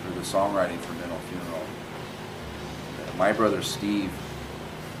 or the songwriting for Mental Funeral, my brother Steve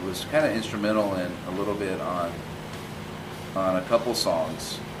was kind of instrumental in a little bit on a couple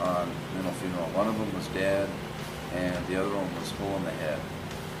songs on Mental Funeral. One of them was Dead, and the other one was Hole in the Head.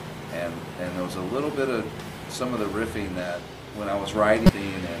 And there was a little bit of some of the riffing that when I was writing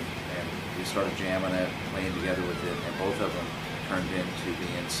and we started jamming it, playing together with it, and both of them turned into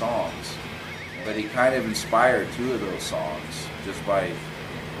being songs. But he kind of inspired two of those songs just by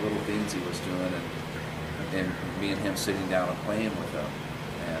little things he was doing, and me and him sitting down and playing with them.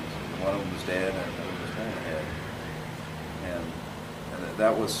 And one of them was Dead, and the other was Hole in the Head. And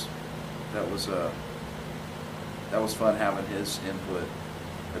that was fun having his input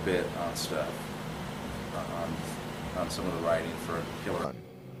a bit on stuff, on some of the writing for Killer.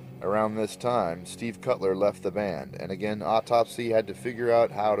 Around this time, Steve Cutler left the band, and again Autopsy had to figure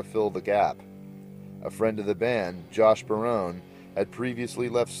out how to fill the gap. A friend of the band, Josh Barone, had previously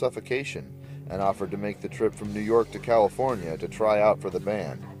left Suffocation and offered to make the trip from New York to California to try out for the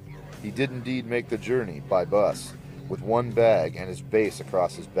band. He did indeed make the journey by bus, with one bag and his bass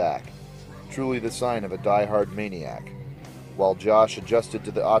across his back, truly the sign of a die-hard maniac. While Josh adjusted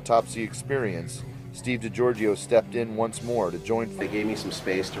to the Autopsy experience, Steve DiGiorgio stepped in once more to join. They gave me some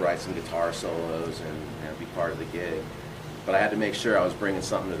space to write some guitar solos and be part of the gig. But I had to make sure I was bringing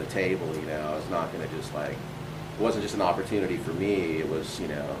something to the table, you know. I was not going to just like, it wasn't just an opportunity for me, it was, you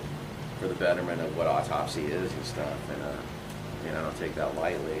know, for the betterment of what Autopsy is and stuff. And, you know, I don't take that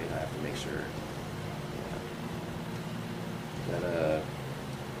lightly. I have to make sure, you know, that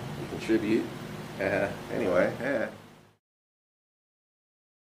we contribute. Anyway, yeah.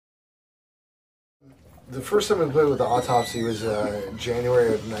 The first time we played with the Autopsy was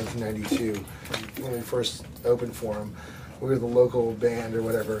January of 1992 when we first opened for them. We were the local band or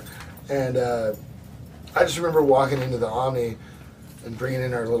whatever, and I just remember walking into the Omni and bringing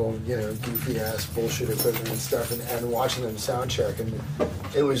in our little, you know, goofy ass bullshit equipment and stuff, and watching them sound check, and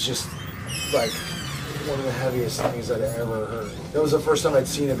it was just like one of the heaviest things I'd ever heard. That was the first time I'd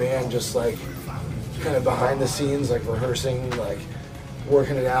seen a band just like kind of behind the scenes, like rehearsing, like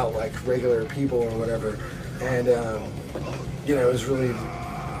working it out like regular people or whatever. And you know, it was really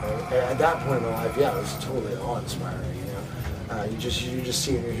at that point in my life, yeah, it was totally awe-inspiring. You know, you just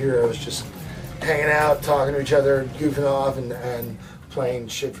seeing your heroes just hanging out, talking to each other, goofing off, and playing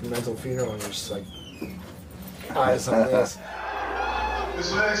shit from Mental Funeral, and you're just like eyes on this.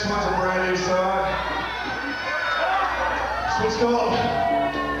 This next one's a brand new song. This one's called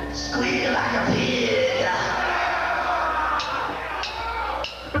Squeal Like a Pig.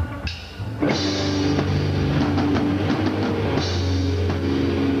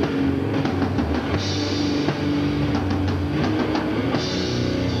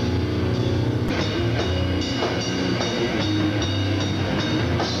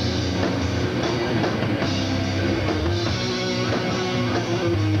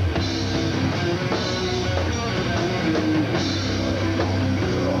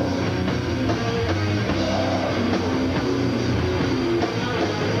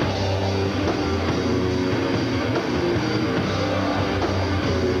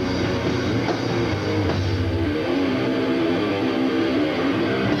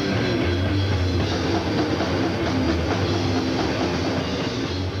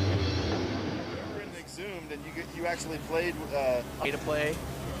 Played to play,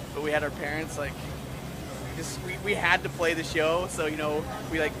 but we had our parents like just we had to play the show, so you know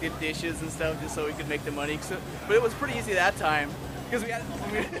we like did dishes and stuff just so we could make the money. So, but it was pretty easy that time because we had.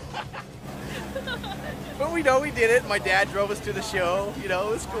 But we know we did it. My dad drove us to the show. You know,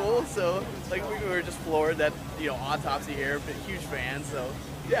 it was cool. So like we were just floored that, you know, Autopsy here, but huge fans. So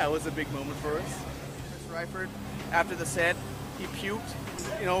yeah, it was a big moment for us. Chris Ryford, after the set, he puked.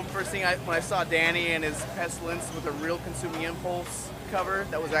 You know, first thing when I saw Danny and his Pestilence with a Real Consuming Impulse cover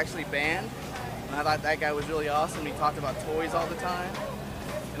that was actually banned, and I thought that guy was really awesome. He talked about toys all the time,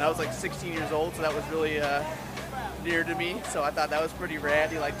 and I was like 16 years old, so that was really dear to me. So I thought that was pretty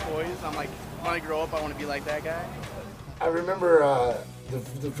rad. He liked toys. I'm like, when I grow up, I want to be like that guy. I remember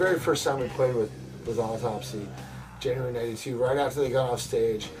the very first time we played with Autopsy, January '92. Right after they got off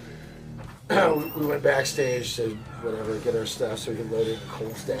stage, we went backstage to whatever, get our stuff so we could load it in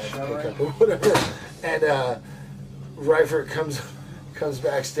cold stash, pick up or whatever. And Ryford comes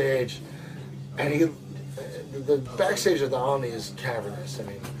backstage, and the backstage of the Omni is cavernous. I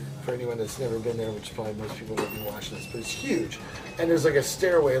mean, for anyone that's never been there, which probably most people will be watching this, but it's huge. And there's like a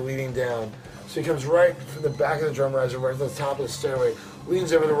stairway leading down. So he comes right from the back of the drum riser, right to the top of the stairway,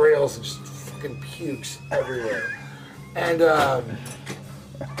 leans over the rails and just fucking pukes everywhere. And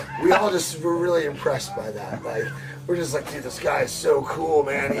we all just were really impressed by that. Like, we're just like, dude, this guy is so cool,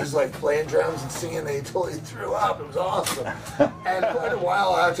 man. He's like playing drums and singing, and he totally threw up. It was awesome. And quite a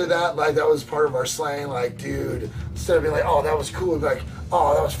while after that, like, that was part of our slang. Like, dude, instead of being like, oh, that was cool, we'd be like,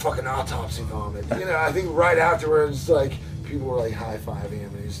 oh, that was fucking autopsy vomit. You know, I think right afterwards, like, people were like high-fiving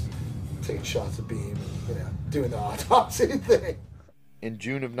him, and he's taking shots of beam, and, you know, doing the autopsy thing. In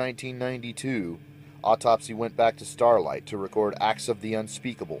June of 1992, Autopsy went back to Starlight to record Acts of the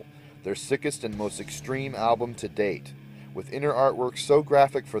Unspeakable, their sickest and most extreme album to date. With inner artwork so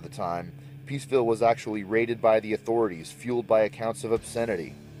graphic for the time, Peaceville was actually raided by the authorities, fueled by accounts of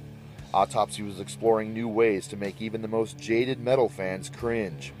obscenity. Autopsy was exploring new ways to make even the most jaded metal fans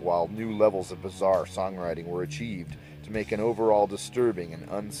cringe, while new levels of bizarre songwriting were achieved to make an overall disturbing and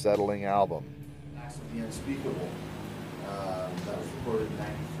unsettling album. Acts of the Unspeakable. That was recorded in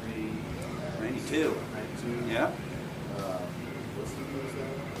 93. 92. 92. Yeah. What's the year was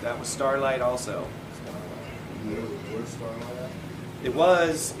that? That was Starlight also. Where's Starlight at? It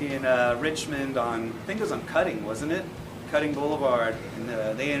was in Richmond on, I think it was on Cutting, wasn't it? Cutting Boulevard.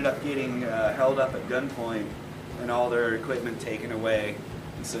 And they ended up getting held up at gunpoint and all their equipment taken away.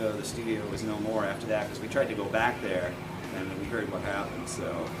 And so the studio was no more after that, because we tried to go back there and we heard what happened.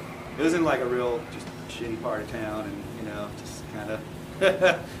 So it was in like a real just shitty part of town, and you know, just kind of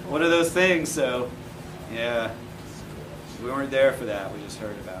one of those things. So yeah, we weren't there for that. We just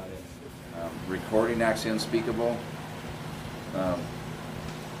heard about it. Recording Acts of the Unspeakable.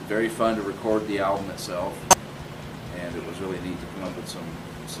 Very fun to record the album itself, and it was really neat to come up with some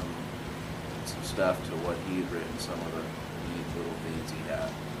stuff to what he had written, some of the neat little things he had,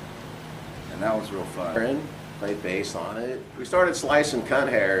 and that was real fun. Played bass on it. We started slicing cunt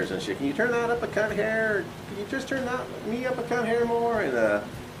hairs and shit. Can you turn that up a cunt hair? Can you just turn me up a cunt hair more? And the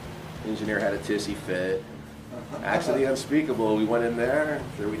engineer had a tissy fit. Acts of the Unspeakable, we went in there.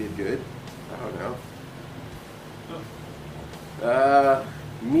 I'm sure we did good. I don't know.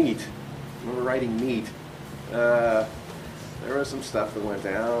 Meat. I remember writing Meat. There was some stuff that went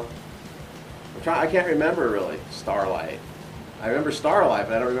down. I can't remember really Starlight. I remember Starlight,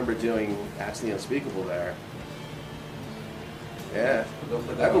 but I don't remember doing Acts of the Unspeakable there. Yeah,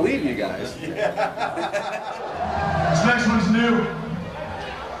 I believe you guys. This next one's new.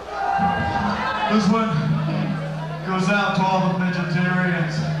 This one goes out to all the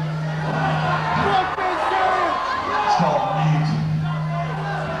vegetarians. It's called Meat.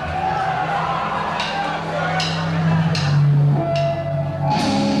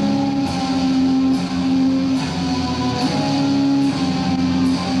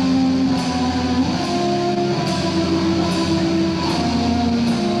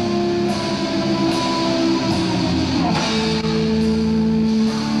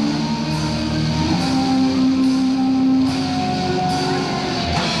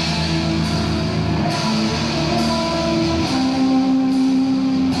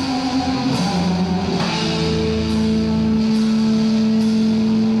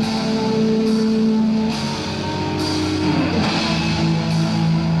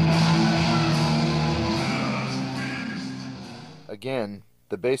 Again,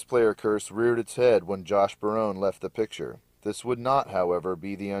 the bass player curse reared its head when Josh Barone left the picture. This would not, however,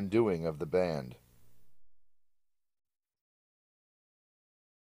 be the undoing of the band.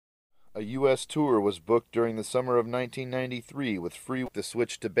 A U.S. tour was booked during the summer of 1993 with free. The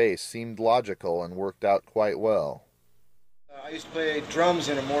switch to bass seemed logical and worked out quite well. I used to play drums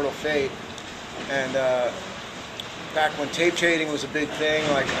in Immortal Fate, and back when tape trading was a big thing,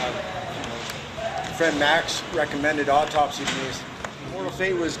 like my friend Max recommended Autopsy to me. Immortal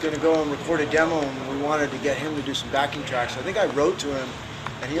Fate was going to go and record a demo, and we wanted to get him to do some backing tracks. So I think I wrote to him,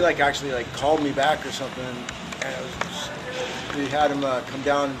 and he actually called me back or something, and we had him come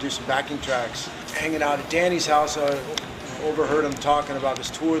down and do some backing tracks. Hanging out at Danny's house, I overheard him talking about this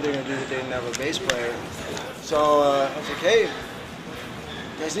tour they're going to do that they didn't have a bass player. So I was like, hey, you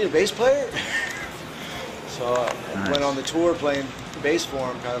guys need a bass player? So I went on the tour playing the bass for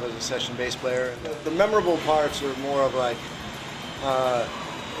him, kind of as a session bass player. And the memorable parts were more of like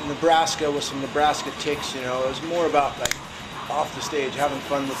Nebraska with some Nebraska ticks, you know. It was more about off the stage, having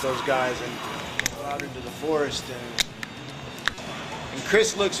fun with those guys and go out into the forest. And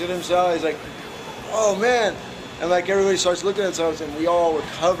Chris looks at himself, he's like, oh man. And everybody starts looking at themselves, and we all were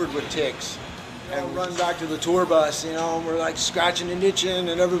covered with ticks. And run back to the tour bus, you know, and we're scratching and itching,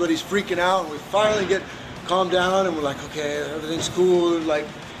 and everybody's freaking out, and we finally get calmed down, and we're like, okay, everything's cool, and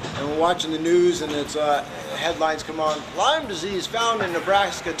we're watching the news, and it's headlines come on, Lyme disease found in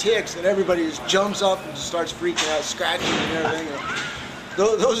Nebraska ticks, and everybody just jumps up and just starts freaking out, scratching and everything.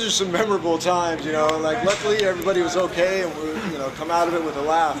 those are some memorable times, you know. Like, luckily everybody was okay and we, you know, come out of it with a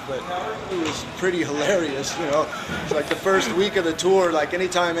laugh. But it was pretty hilarious, you know. It's like the first week of the tour. Like,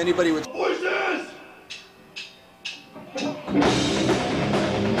 anytime anybody would.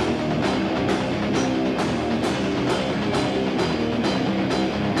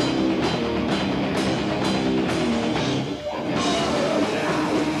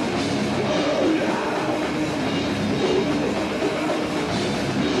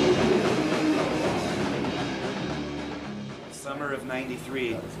 Summer of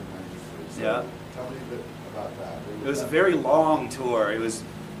 '93. Yeah. Tell me a bit about that. It was a very long tour. It was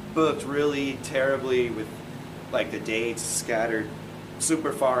booked really terribly with like the dates scattered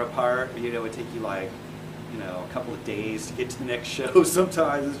super far apart. You know, it would take you like, you know, a couple of days to get to the next show.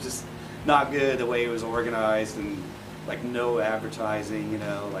 Sometimes it's just not good the way it was organized, and like no advertising, you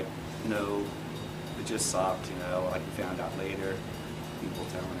know, like no, it just sucked, you know, like we found out later. People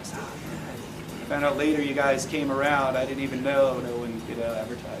telling us, oh, I found out later you guys came around. I didn't even know. No one, you know,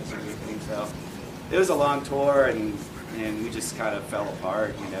 advertised or anything. So it was a long tour, and we just kind of fell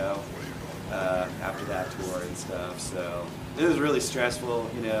apart, you know, after that tour and stuff. So it was really stressful,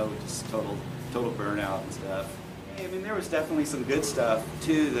 you know, just total burnout and stuff. I mean, there was definitely some good stuff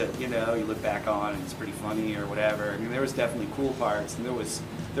too that, you know, you look back on and it's pretty funny or whatever. I mean, there was definitely cool parts, and there was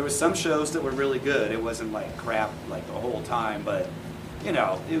some shows that were really good. It wasn't like crap like the whole time, but you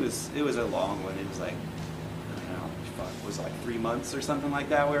know, it was a long one. It was like, I don't know, fuck, it was like 3 months or something like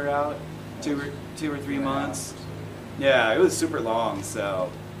that we were out. Two or three months. Yeah, it was super long,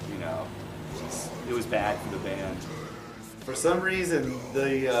 so, you know, it was bad for the band. For some reason,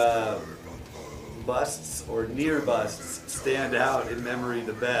 the busts or near busts stand out in memory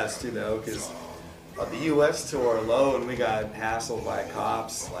the best, you know, because on the U.S. tour alone, we got hassled by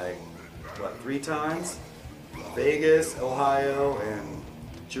cops like, what, 3 times? Vegas, Ohio, and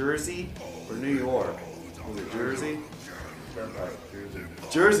Jersey, or New York. Was it Jersey?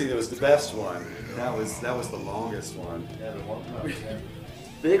 Jersey was the best one. That was the longest one.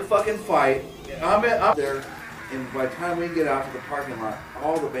 Big fucking fight. I'm up there, and by the time we get out to the parking lot,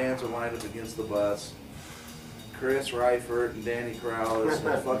 all the bands are lined up against the bus. Chris Reifert and Danny Corrales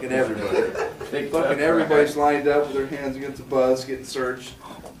and fucking everybody. Fucking everybody's lined up with their hands against the bus, getting searched.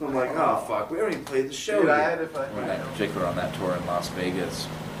 I'm like, oh fuck, we haven't even played the show yet. In particular, on that tour in Las Vegas,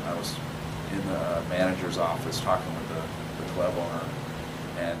 I was in the manager's office talking with the club owner,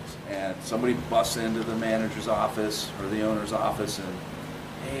 and somebody busts into the manager's office or the owner's office, and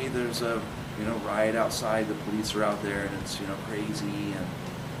hey, there's a riot outside. The police are out there, and it's crazy, and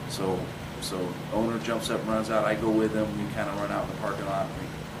so owner jumps up and runs out. I go with him. We kind of run out in the parking lot.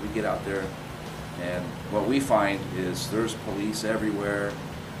 We get out there, and what we find is there's police everywhere.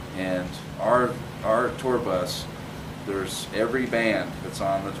 And our tour bus, there's every band that's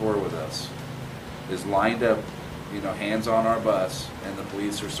on the tour with us is lined up, hands on our bus, and the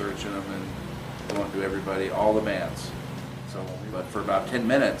police are searching them and going to everybody, all the bands. So, but for about 10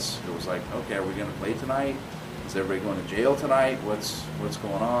 minutes, it was like, okay, are we going to play tonight? Is everybody going to jail tonight? What's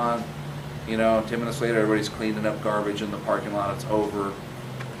going on? 10 minutes later, everybody's cleaning up garbage in the parking lot. It's over.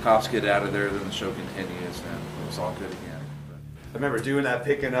 Cops get out of there, then the show continues, and it was all good again. I remember doing that,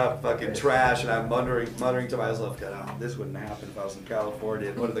 picking up fucking trash, and I'm muttering to myself, God, oh, this wouldn't happen if I was in California.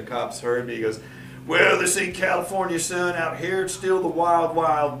 And one of the cops heard me. He goes, well, this ain't California, son. Out here, it's still the wild,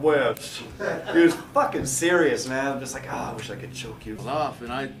 wild west. He was fucking serious, man. I'm just like, oh, I wish I could choke you off.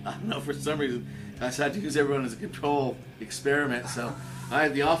 And I don't know, for some reason, I decided to use everyone as a control experiment. So I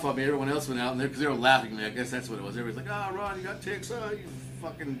had the off on me. Everyone else went out, and because they were laughing at me. I guess that's what it was. Everybody's like, oh, Ron, you got ticks. Oh, you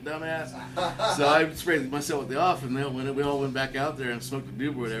fucking dumbass. So I sprayed myself with the off, and then when we all went back out there and smoked a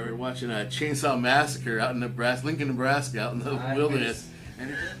doob or whatever, watching a Chainsaw Massacre out in Nebraska, Lincoln, Nebraska, out in the wilderness,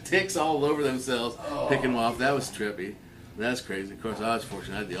 and ticks all over themselves, picking them off. That was trippy. That's crazy. Of course, I was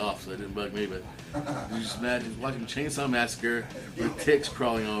fortunate. I had the off, so it didn't bug me, but you just imagine watching Chainsaw Massacre with ticks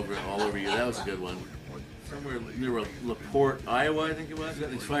crawling all over you. That was a good one. Somewhere near LaPorte, Iowa, I think it was.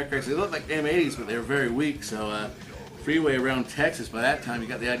 Got these firecrackers. They looked like M80s, but they were very weak, so freeway around Texas, by that time you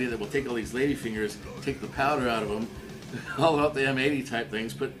got the idea that we'll take all these ladyfingers, take the powder out of them, all out the M80 type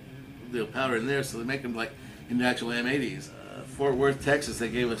things, put the powder in there so they make them like into actual M80s. Fort Worth, Texas, they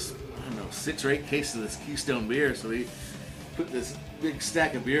gave us, I don't know, 6 or 8 cases of this Keystone beer, so we put this big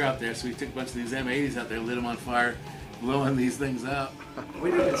stack of beer out there, so we took a bunch of these M80s out there, lit them on fire, blowing these things out. We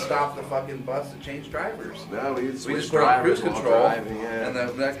didn't stop the fucking bus to change drivers. No, we just put on cruise control, and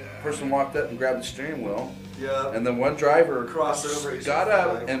the next person walked up and grabbed the steering wheel. Yeah. And then one driver Crossover. got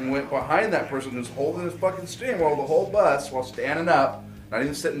up and went behind that person who's holding his fucking steering wheel the whole bus while standing up, not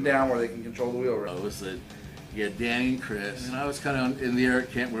even sitting down where they can control the wheel. It was You had Danny and Chris, and I was kind of in the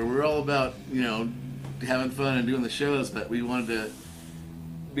Eric camp where we were all about, you know, having fun and doing the shows, but we wanted to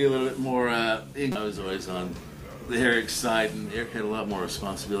be a little bit more. I was always on the Eric side, and Eric had a lot more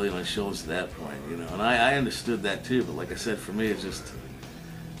responsibility on his shoulders at that point, you know, and I understood that too. But like I said, for me, it's just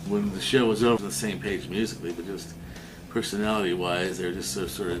when the show was over, on the same page musically, but just personality-wise, there were just sort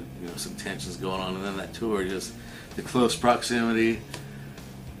of, you know, some tensions going on, and then that tour, just the close proximity.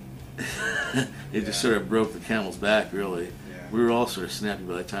 It just sort of broke the camel's back, really. We were all sort of snappy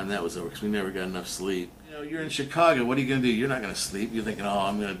by the time that was over because we never got enough sleep. You know, you're in Chicago, what are you going to do? You're not going to sleep. You're thinking, oh,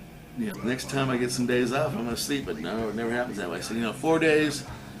 I'm going to, you know, next time I get some days off, I'm going to sleep. But no, it never happens that way. So, you know, 4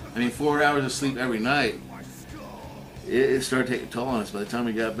 hours of sleep every night, it started taking a toll on us. By the time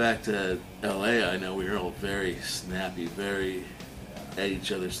we got back to LA, I know we were all very snappy, very at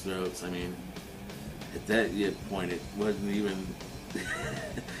each other's throats. I mean, at that point, it wasn't even...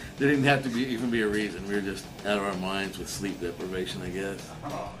 There didn't have to even be a reason. We were just out of our minds with sleep deprivation, I guess.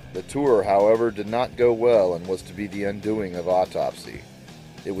 The tour, however, did not go well and was to be the undoing of Autopsy.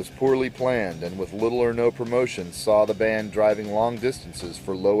 It was poorly planned and with little or no promotion saw the band driving long distances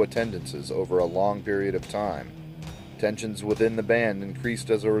for low attendances over a long period of time. Tensions within the band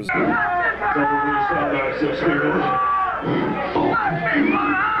increased as a result.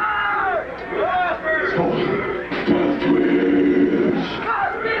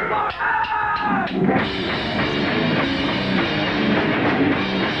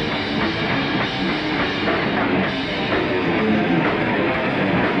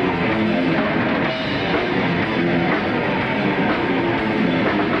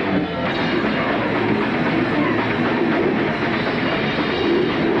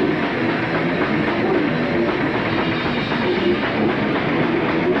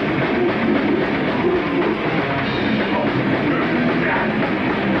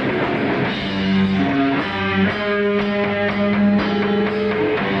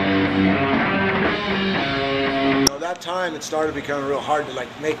 Time it started becoming real hard to like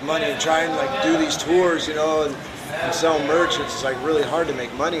make money and try and like do these tours, you know, and sell merch. It's like really hard to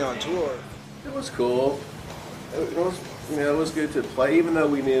make money on tour. It was cool. It was, you know, it was good to play, even though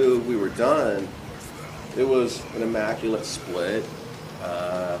we knew we were done. It was an immaculate split.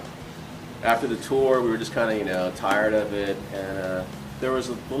 After the tour, we were just kind of, you know, tired of it, and there was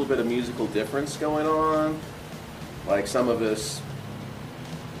a little bit of musical difference going on. Like some of us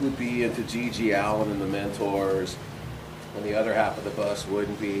would be into G.G. Allen and the Mentors, and the other half of the bus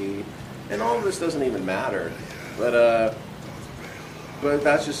wouldn't be. And all of this doesn't even matter. But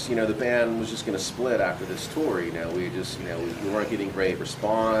that's just, you know, the band was just going to split after this tour. You know, we just, you know, we weren't getting great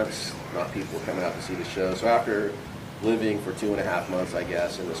response. Not people were coming out to see the show. So after living for 2.5 months, I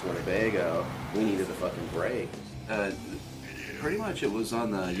guess, in this Winnebago, we needed a fucking break. Pretty much it was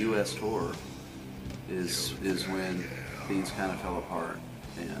on the U.S. tour is when things kind of fell apart.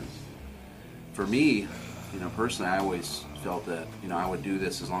 And for me, you know, personally, I always felt that, you know, I would do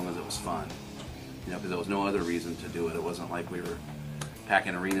this as long as it was fun. You know, because there was no other reason to do it. It wasn't like we were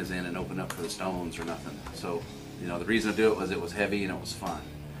packing arenas in and opening up for the Stones or nothing. So, you know, the reason to do it was heavy and it was fun.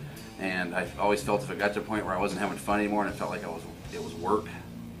 And I always felt if it got to a point where I wasn't having fun anymore and it felt like it was work,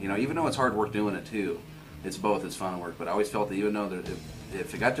 you know, even though it's hard work doing it too, it's both, it's fun and work. But I always felt that even though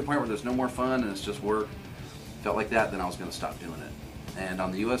if it got to a point where there's no more fun and it's just work, felt like that, then I was going to stop doing it. And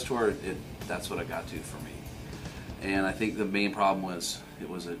on the U.S. tour, that's what it got to for me. And I think the main problem was it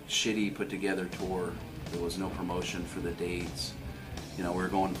was a shitty put together tour. There was no promotion for the dates. You know, we were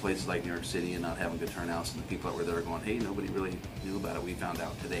going to places like New York City and not having good turnouts, and the people that were there were going, hey, nobody really knew about it. We found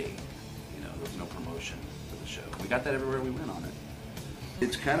out today. You know, there was no promotion for the show. We got that everywhere we went on it.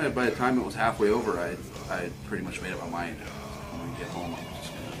 It's kind of, by the time it was halfway over, I pretty much made up my mind. When we get home, I'm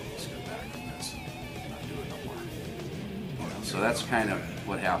just going to go back from this and not do it no more. You know, so that's kind of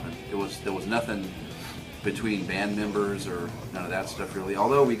what happened. There was nothing between band members or none of that stuff really.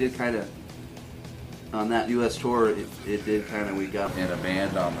 Although we did kind of, on that U.S. tour, it did kind of, we got in a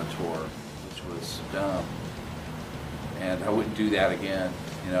band on the tour, which was dumb. And I wouldn't do that again.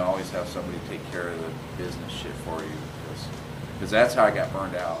 You know, always have somebody take care of the business shit for you. Because that's how I got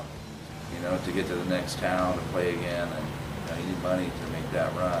burned out. You know, to get to the next town to play again, and you know, you need money to make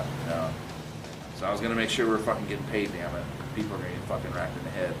that run, you know. So I was going to make sure we were fucking getting paid, damn it. People are going to get fucking racked in the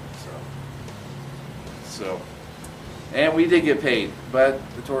head, So, and we did get paid, but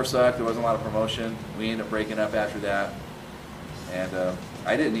the tour sucked. There wasn't a lot of promotion. We ended up breaking up after that. And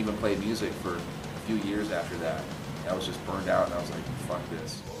I didn't even play music for a few years after that. I was just burned out, and I was like, fuck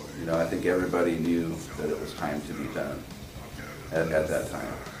this. You know, I think everybody knew that it was time to be done at that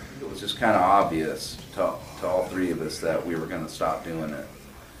time. It was just kind of obvious to all three of us that we were going to stop doing it.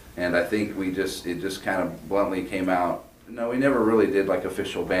 And I think it just kind of bluntly came out. No, we never really did like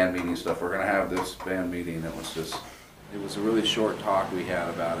official band meeting stuff. We're going to have this band meeting. It was a really short talk we had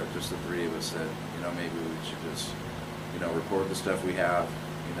about it, just the three of us, that, you know, maybe we should just, you know, record the stuff we have,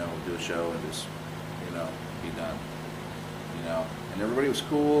 you know, do a show and just, you know, be done. You know, and everybody was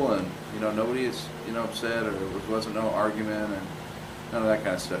cool, and, you know, nobody is, you know, upset, or there wasn't no argument and none of that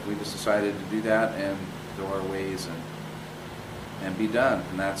kind of stuff. We just decided to do that and go our ways and be done,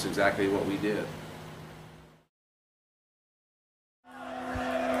 and that's exactly what we did.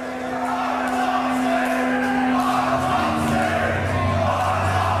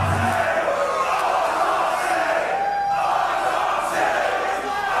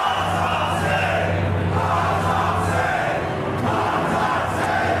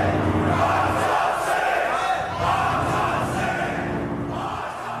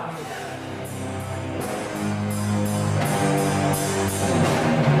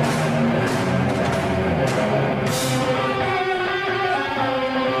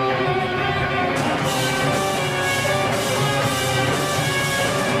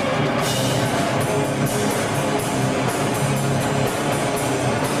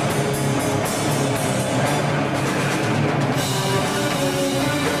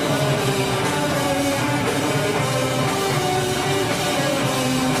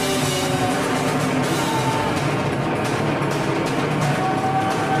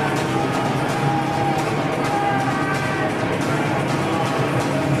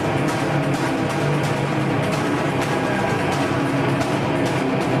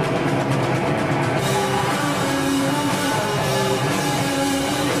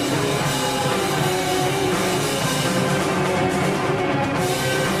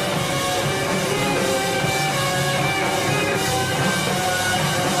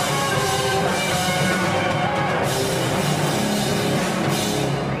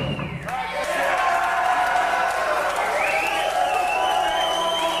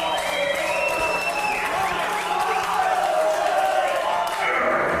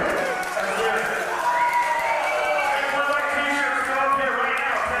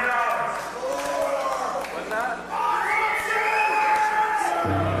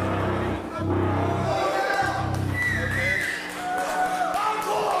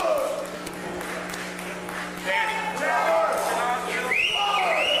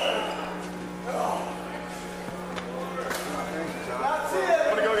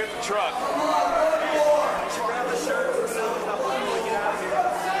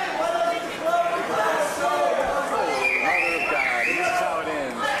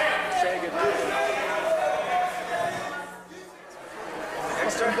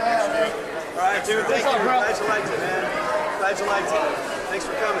 Alright, dude, thank you. Glad you liked it, man. Glad you liked it. Thanks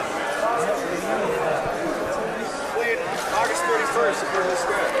for coming. Played August 31st at Berkeley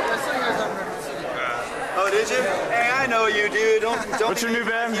Square. Oh, did you? Hey, I know you, dude. Don't. What's your new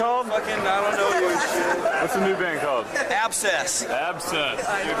band called? Fucking, I don't know you and shit. What's the new band called? Abscess. Abscess.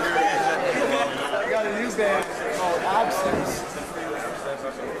 I got a new band called Abscess.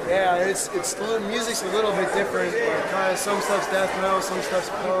 Yeah, it's music's a little bit different. Kind of some stuff's death metal, some stuff's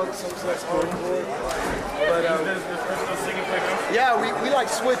punk, some stuff's hardcore. But yeah, we like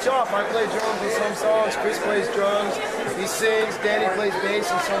switch off. I play drums on some songs. Chris plays drums. He sings. Danny plays bass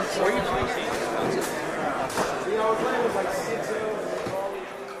on some songs. You know, we're playing with like 6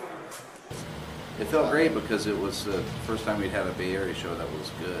 It felt great because it was the first time we'd had a Bay Area show that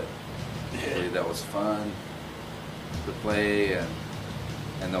was good. That was fun to play,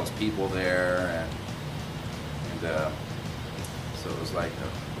 and those people there, and so it was like,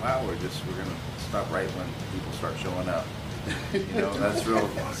 wow, we're gonna stop right when people start showing up. You know, that's real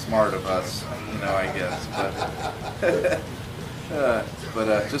smart of us, you know, I guess,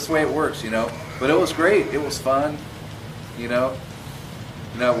 but just the way it works, you know. But it was great. It was fun, you know.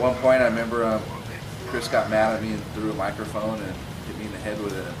 At one point, I remember Chris got mad at me and threw a microphone and hit me in the head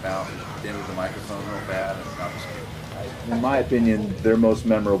with it and bounced into the microphone real bad. And in my opinion, their most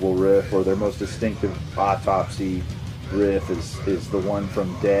memorable riff, or their most distinctive Autopsy riff, is the one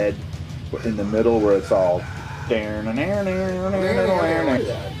from Dead, in the middle where it's all.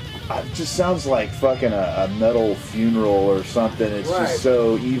 It just sounds like fucking a metal funeral or something. It's just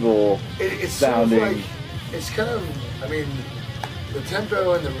so evil It's sounding. Sort of like, it's kind of, I mean, the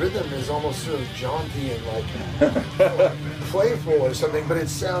tempo and the rhythm is almost sort of jaunty and like playful or something, but it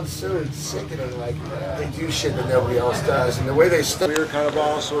sounds so sickening, like they do shit that nobody else does. And the way they We were kind of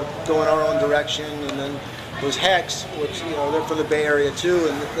all sort of going our own direction, and then was Hex, which, you know, they're from the Bay Area too,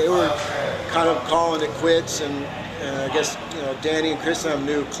 and they were kind of calling it quits, and I guess, you know, Danny and Chris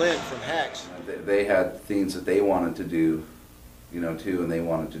knew Clint from Hex. They had things that they wanted to do, you know, too, and they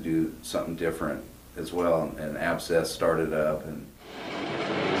wanted to do something different as well. And Abscess started up, and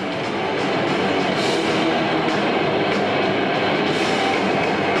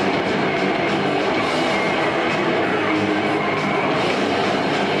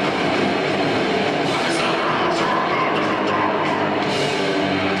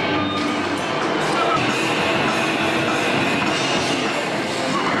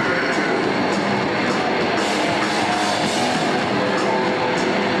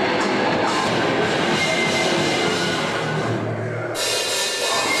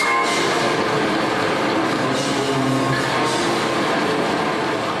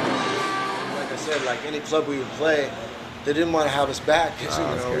like any club we would play, they didn't want to have us back because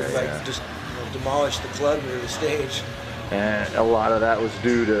we'd like just demolish the club or the stage. And a lot of that was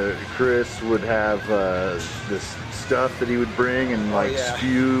due to Chris would have this stuff that he would bring and like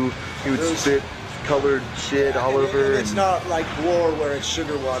spew. He would spit colored shit all over. And it's not like war where it's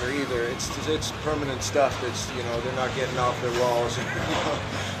sugar water either. It's permanent stuff. That's they're not getting off their walls.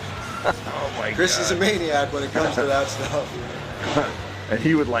 Oh my God. Chris is a maniac when it comes to that stuff. And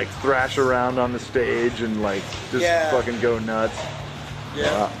he would like thrash around on the stage and like just fucking go nuts.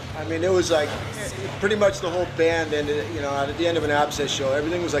 Yeah. Wow. I mean, it was like pretty much the whole band ended, at the end of an Abscess show,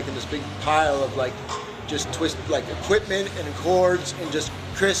 everything was like in this big pile of like just like equipment and cords and just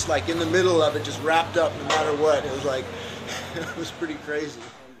Chris like in the middle of it, just wrapped up no matter what. It was like, it was pretty crazy.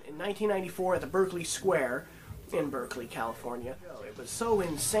 In 1994 at the Berkeley Square in Berkeley, California, it was so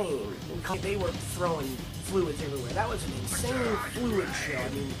insane. They were throwing fluids everywhere. That was an insane fluid show. I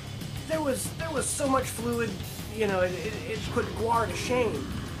mean, there was so much fluid, it put Guar to shame.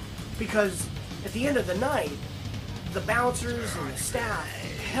 Because at the end of the night, the bouncers and the staff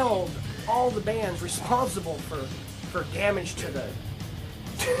held all the bands responsible for damage to the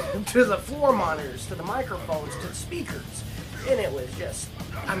to the floor monitors, to the microphones, to the speakers. And it was just,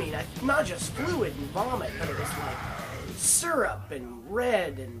 I mean, not just fluid and vomit, but it was like syrup and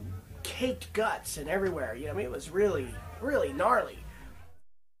red and caked guts and everywhere. I mean, it was really, really gnarly.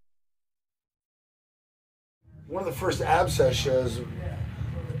 One of the first Abscess shows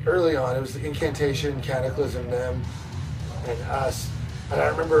early on, it was the Incantation, Cataclysm, them, and us. And I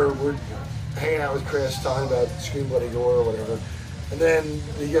remember we're hanging out with Chris, talking about Scream Bloody Gore or whatever. And then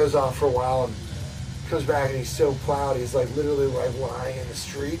he goes off for a while and comes back and he's so plowed, he's like literally like lying in the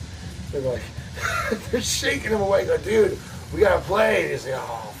street. They're like, they're shaking him awake, like, dude, we gotta play. And he's like,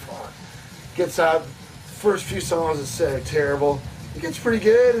 oh, fuck. Gets up, first few songs is terrible. It gets pretty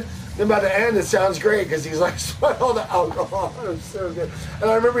good. Then by the end, it sounds great because he's like sweat all the alcohol. It was so good. And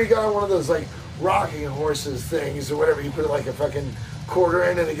I remember he got on one of those like rocking horses things or whatever. You put like a fucking quarter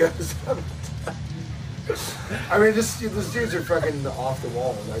in and it goes up. I mean, these dudes are fucking off the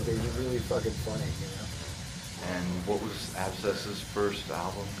wall. Like they're really fucking funny, And what was Abscess's first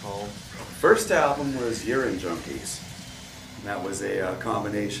album called? First album was Urine Junkies. And that was a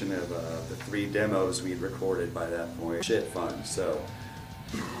combination of the 3 demos we'd recorded by that point. Shit fun. So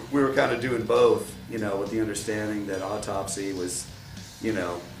we were kind of doing both, with the understanding that Autopsy was, going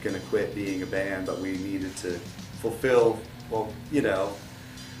to quit being a band, but we needed to fulfill,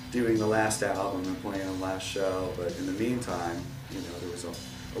 doing the last album and playing the last show. But in the meantime, there was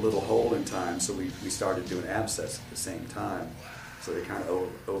a little hole in time, so we started doing Abscess at the same time. So they kind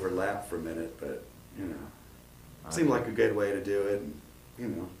of overlapped for a minute, but, it seemed like a good way to do it. And,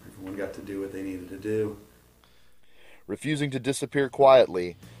 everyone got to do what they needed to do. Refusing to disappear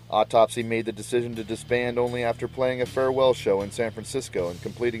quietly, Autopsy made the decision to disband only after playing a farewell show in San Francisco and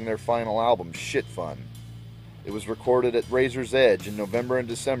completing their final album, Shit Fun. It was recorded at Razor's Edge in November and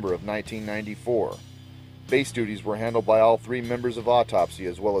December of 1994. Bass duties were handled by all 3 members of Autopsy,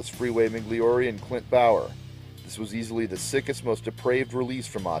 as well as Freeway Migliore and Clint Bauer. This was easily the sickest, most depraved release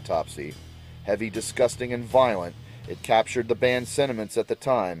from Autopsy. Heavy, disgusting, and violent, it captured the band's sentiments at the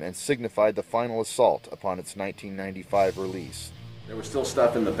time and signified the final assault upon its 1995 release. There was still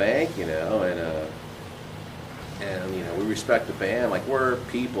stuff in the bank, and we respect the band. Like, we're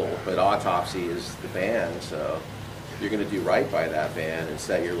people, but Autopsy is the band, so you're going to do right by that band and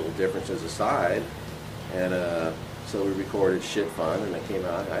set your little differences aside. And so we recorded Shit Fun, and it came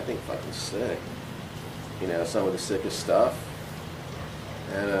out, I think, fucking sick. Some of the sickest stuff.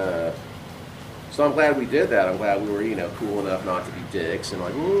 And so I'm glad we did that. I'm glad we were, cool enough not to be dicks and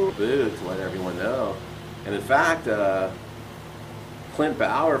like, ooh, boo, to let everyone know. And in fact, Clint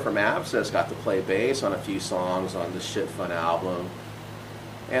Bauer from Abscess got to play bass on a few songs on the Shit Fun album.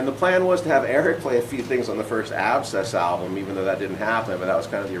 And the plan was to have Eric play a few things on the first Abscess album, even though that didn't happen, but that was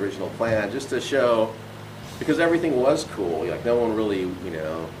kind of the original plan, just to show, because everything was cool. Like, no one really,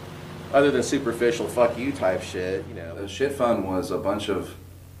 other than superficial "fuck you" type shit, you know. The Shit Fun was a bunch of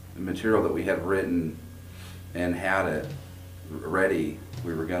material that we had written and had it ready.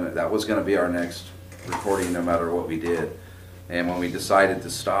 That was gonna be our next recording, no matter what we did. And when we decided to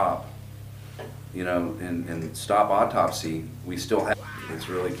stop, you know, and stop Autopsy, we still have. It's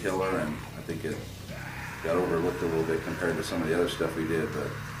really killer, and I think it got overlooked a little bit compared to some of the other stuff we did, but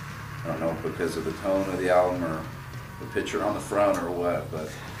I don't know, because of the tone of the album or the picture on the front or what, but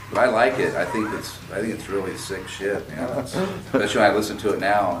I like it. I think it's really sick shit, you know. Especially when I listen to it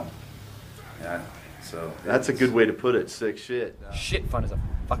now. Yeah, so that's a good way to put it. Sick shit. Shit Fun is a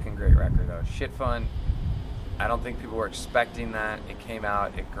fucking great record, though. Shit Fun. I don't think people were expecting that. It came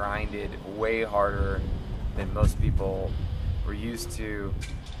out. It grinded way harder than most people were used to.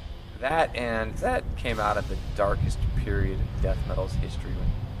 That came out of the darkest period of death metal's history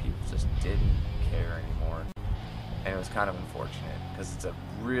when people just didn't care anymore. And it was kind of unfortunate because it's a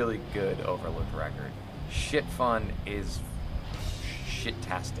really good overlooked record. Shit Fun is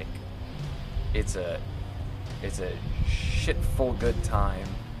shit-tastic. It's a shitful good time,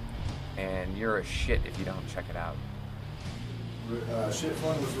 and you're a shit if you don't check it out. Shit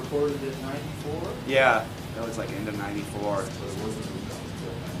Fun was recorded in '94? Yeah, that was like end of '94. So it wasn't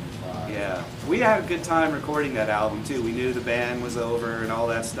until '95. Yeah, we had a good time recording that album too. We knew the band was over and all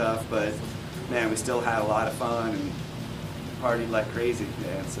that stuff, but man, we still had a lot of fun and partied like crazy,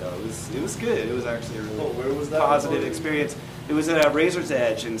 man. So it was good. It was actually a really where was that positive experience. It was at Razor's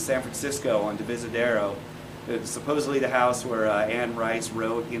Edge in San Francisco on Divisadero. It's supposedly the house where Anne Rice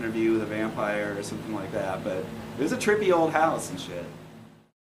wrote Interview with a Vampire or something like that, but it was a trippy old house and shit.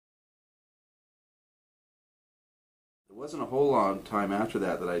 It wasn't a whole long time after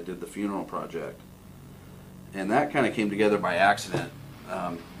that I did the Funeral Project, and that kind of came together by accident.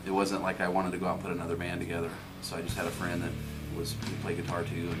 It wasn't like I wanted to go out and put another band together, so I just had a friend that played guitar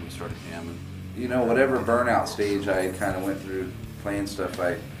too, and we started jamming. You know, whatever burnout stage I kind of went through playing stuff,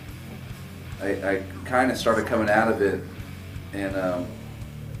 I kind of started coming out of it, and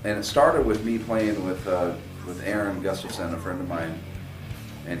it started with me playing with Aaron Gustafson, a friend of mine,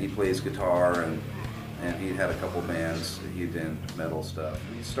 and he plays guitar, and he had a couple bands that he did metal stuff.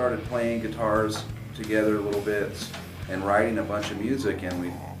 We started playing guitars together a little bit and writing a bunch of music,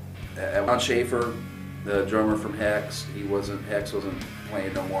 and John Schaefer, the drummer from Hex wasn't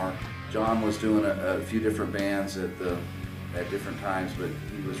playing no more. John was doing a few different bands at different times, but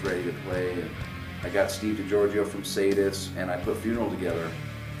he was ready to play. And I got Steve DiGiorgio from Sadis, and I put Funeral together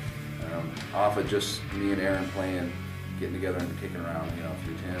off of just me and Aaron getting together and kicking around, you know, a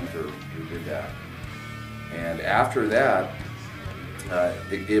few tunes, or we did that. And after that,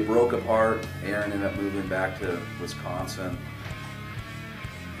 it broke apart. Aaron ended up moving back to Wisconsin,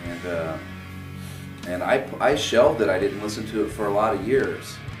 and I shelved it. I didn't listen to it for a lot of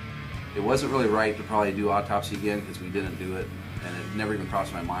years. It wasn't really right to probably do Autopsy again because we didn't do it, and it never even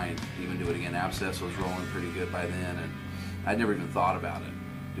crossed my mind to even do it again. Abscess was rolling pretty good by then, and I'd never even thought about it,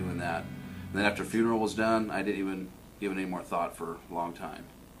 doing that. And then after Funeral was done, I didn't even give it any more thought for a long time.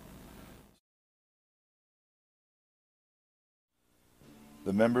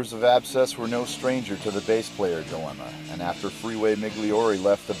 The members of Abscess were no stranger to the bass player dilemma, and after Freeway Migliori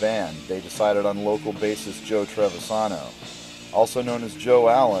left the band, they decided on local bassist Joe Trevisano. Also known as Joe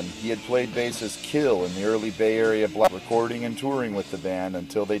Allen, he had played bass as Kill in the early Bay Area Black, recording and touring with the band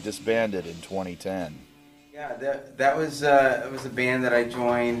until they disbanded in 2010. Yeah, that was a band that I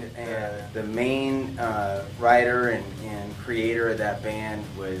joined, and the main writer and creator of that band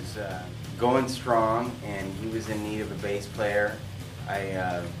was going strong, and he was in need of a bass player.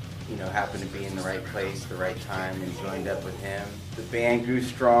 I happened to be in the right place, the right time, and joined up with him. The band grew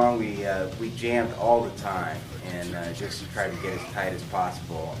strong. We jammed all the time, and just tried to get as tight as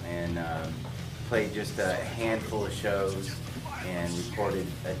possible, and played just a handful of shows, and recorded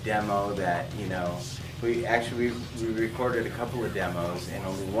a demo that, we recorded a couple of demos, and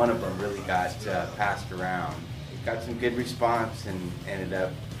only one of them really got passed around. It got some good response, and ended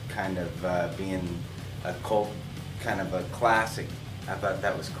up kind of being a cult, kind of a classic. I thought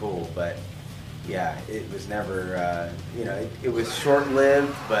that was cool, but yeah, it was never, it was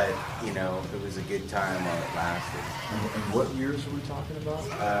short-lived, but, it was a good time while it lasted. And what years are we talking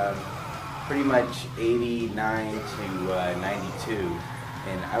about? Pretty much 89 to 92,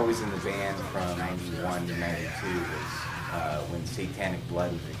 and I was in the band from 91 to 92, was when Satanic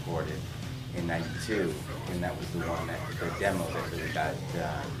Blood was recorded in 92, and that was the demo that really got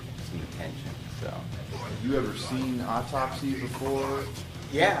some attention. So, have you ever seen Autopsy before?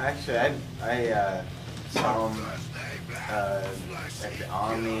 Yeah, actually, I saw him at the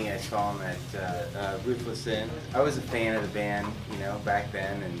Omni. I saw him at Ruthless End. I was a fan of the band, back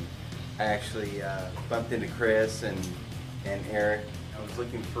then, and I actually bumped into Chris and Eric. I was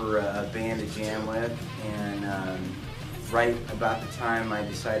looking for a band to jam with, and right about the time I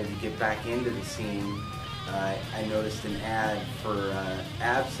decided to get back into the scene, I noticed an ad for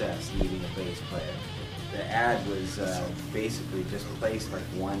Abscess needing a bass player. The ad was basically just placed like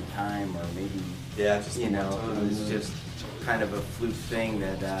one time, or maybe, just you know, it was just kind of a fluke thing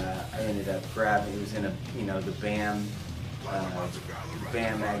that I ended up grabbing. It was in a, you know, the BAM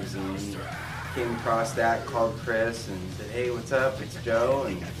magazine. Came across that, called Chris and said, "Hey, what's up? It's Joe,"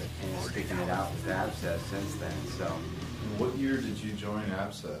 and sticking it out with Abscess since then. So, what year did you join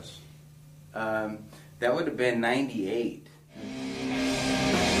Abscess? That would have been '98.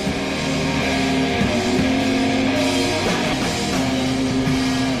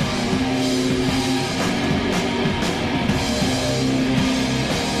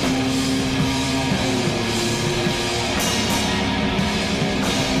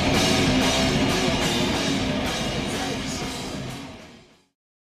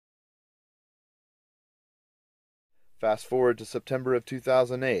 Fast forward to September of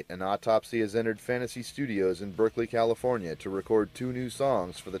 2008, and Autopsy has entered Fantasy Studios in Berkeley, California to record 2 new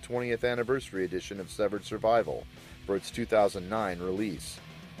songs for the 20th anniversary edition of Severed Survival for its 2009 release.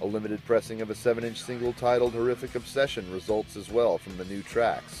 A limited pressing of a 7-inch single titled Horrific Obsession results as well from the new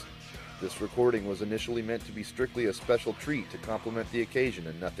tracks. This recording was initially meant to be strictly a special treat to complement the occasion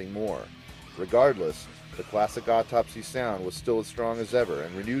and nothing more. Regardless, the classic Autopsy sound was still as strong as ever,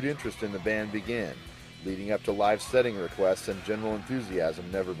 and renewed interest in the band began, leading up to live setting requests and general enthusiasm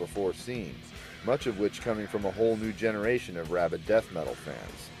never before seen, much of which coming from a whole new generation of rabid death metal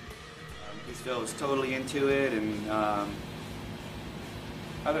fans. Phil was totally into it, and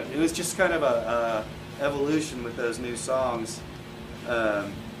it was just kind of a evolution with those new songs.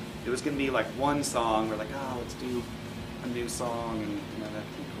 It was going to be like one song. We're like, oh, let's do a new song, and you know,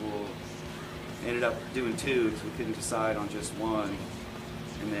 that'd be cool. Ended up doing 2 because we couldn't decide on just one.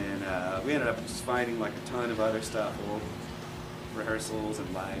 And then we ended up just finding like a ton of other stuff, old rehearsals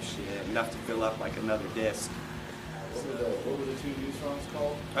and live shit, enough to fill up like another disc. What were the 2 new songs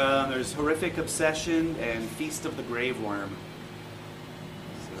called? There's Horrific Obsession and Feast of the Grave Worm.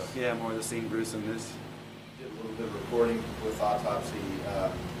 So, yeah, more of the same gruesomeness. Did a little bit of recording with Autopsy.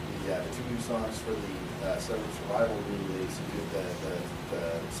 The 2 new songs for the Severed Survival re-release. You did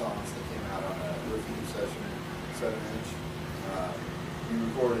the songs that came out on a Horrific Obsession 7-inch. You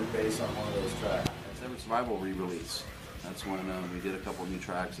recorded based on one of those tracks. Severed Survival re-release. That's when we did a couple new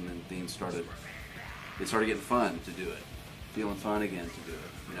tracks, and then things started. It started getting fun to do it, feeling fun again to do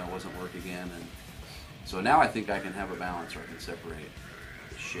it. You know, it wasn't work again, and so now I think I can have a balance where I can separate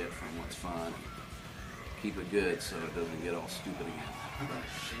the shit from what's fun, keep it good, so it doesn't get all stupid again.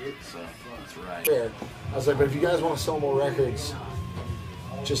 So that's right. Fair. I was like, but if you guys want to sell more records,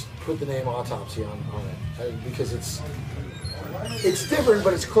 just put the name Autopsy on it, because it's different,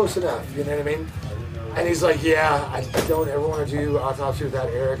 but it's close enough, you know what I mean? And he's like, yeah, I don't ever want to do Autopsy without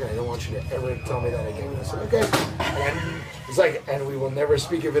Eric, and I don't want you to ever tell me that again. I said, okay. And he's like, and we will never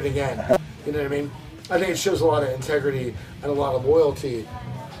speak of it again. You know what I mean? I think it shows a lot of integrity and a lot of loyalty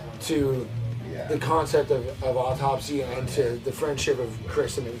to the concept of Autopsy and to the friendship of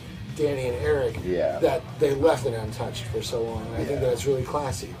Chris and Danny and Eric, that they left it untouched for so long. And I think that's really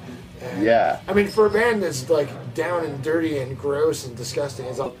classy. And, I mean, for a band that's like down and dirty and gross and disgusting,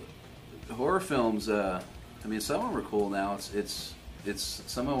 it's all. Horror films, I mean, some of them are cool now. It's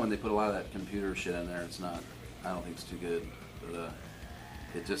some of when they put a lot of that computer shit in there, it's not. I don't think it's too good. But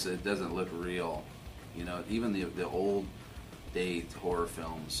it doesn't look real. You know, even the old day horror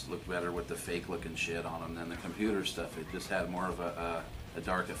films look better with the fake looking shit on them than the computer stuff. It just had more of a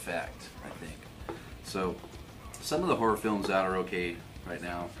dark effect, I think. So some of the horror films out are okay right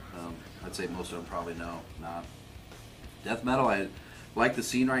now. I'd say most of them probably not. Death metal, I like the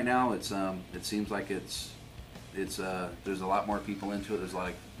scene right now. It's it seems like it's there's a lot more people into it. There's a lot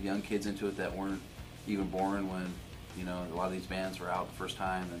of young kids into it that weren't even born when, you know, a lot of these bands were out the first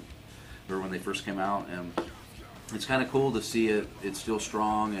time, or when they first came out, and it's kind of cool to see it's still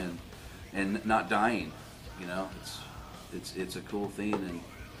strong and not dying. You know, it's a cool thing,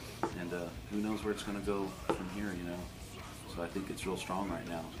 and who knows where it's going to go from here, you know. So I think it's real strong right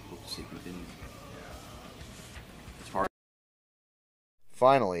now. Hope to see it continue. It's hard.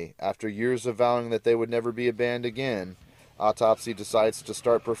 Finally, after years of vowing that they would never be a band again, Autopsy decides to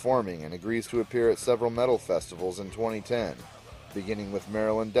start performing and agrees to appear at several metal festivals in 2010, beginning with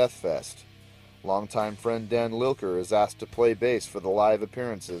Maryland Death Fest. Longtime friend Dan Lilker is asked to play bass for the live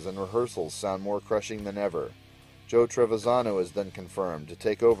appearances, and rehearsals sound more crushing than ever. Joe Trevisano is then confirmed to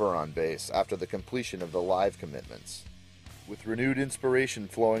take over on bass after the completion of the live commitments. With renewed inspiration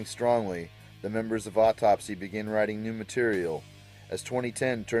flowing strongly, the members of Autopsy begin writing new material, as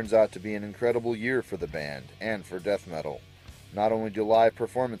 2010 turns out to be an incredible year for the band and for death metal. Not only do live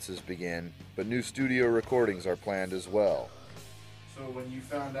performances begin, but new studio recordings are planned as well. So when you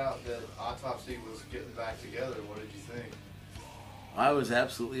found out that Autopsy was getting back together, what did you think? I was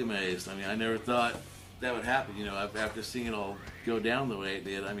absolutely amazed. I mean, I never thought that would happen, you know, after seeing it all go down the way it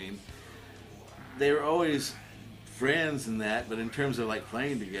did. I mean, they were always friends and that, but in terms of like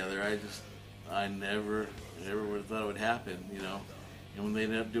playing together, I never would have thought it would happen, you know. And when they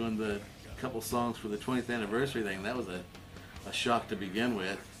ended up doing the couple songs for the 20th anniversary thing, that was a shock to begin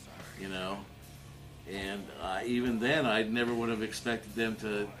with, you know. And even then, I never would have expected them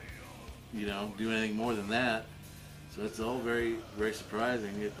to, you know, do anything more than that. So it's all very, very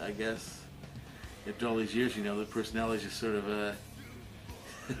surprising. I guess after all these years, you know, the personalities just sort of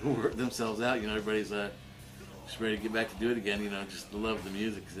work themselves out. You know, everybody's just ready to get back to do it again. You know, just love the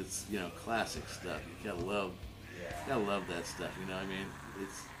music because it's, you know, classic stuff. You gotta love that stuff. You know, I mean,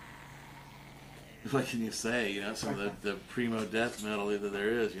 it's what can you say? You know, some of the primo death metal that there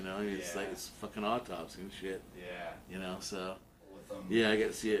is. You know, I mean, it's like it's fucking Autopsy and shit. Yeah. You know, so. Yeah, I got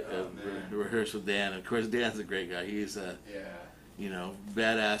to see it rehearse with Dan. And of course, Dan's a great guy. He's a, you know,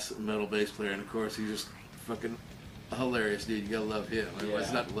 badass metal bass player, and of course, he's just fucking hilarious, dude. You gotta love him.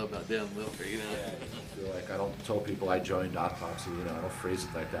 What's not to love about Dan Wilfer, you know? I feel like I don't tell people I joined Autopsy. You know, I don't phrase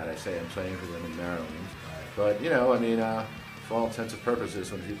it like that. I say I'm playing for them in Maryland. But you know, I mean, for all intents and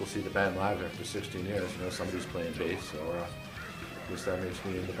purposes, when people see the band live after 16 years, you know, somebody's playing bass. So. I guess that makes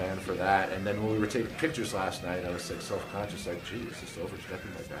me in the band for that. And then when we were taking pictures last night, I was like self-conscious, like, gee, is this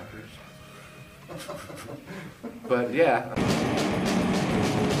overstepping my boundaries? But yeah.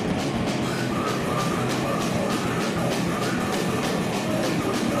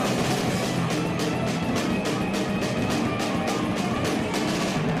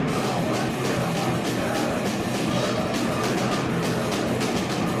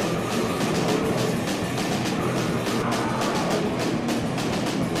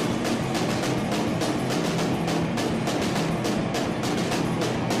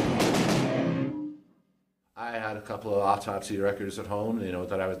 A couple of Autopsy records at home, you know,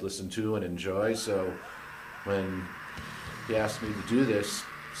 that I would listen to and enjoy. So when he asked me to do this,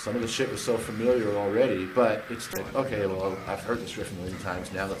 some of the shit was so familiar already, but it's like, okay, well, I've heard this riff a million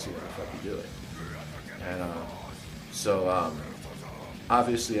times, now let's see what the fuck you do it. And so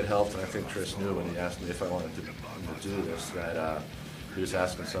obviously it helped, and I think Chris knew when he asked me if I wanted to do this, that he was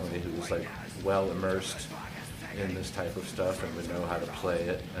asking somebody who was like well immersed in this type of stuff and would know how to play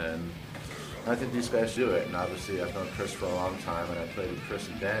it. And I think these guys do it, and obviously I've known Chris for a long time, and I played with Chris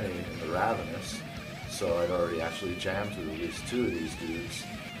and Danny in the Ravenous, so I'd already actually jammed with at least two of these dudes,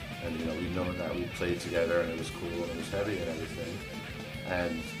 and you know, we'd known that we played together, and it was cool, and it was heavy and everything,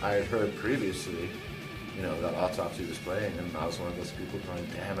 and I had heard previously, you know, that Autopsy was playing, and I was one of those people going,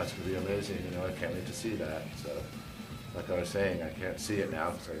 damn, that's going to be amazing, you know, I can't wait to see that. So, like I was saying, I can't see it now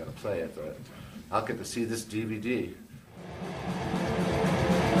because I got to play it, but I'll get to see this DVD.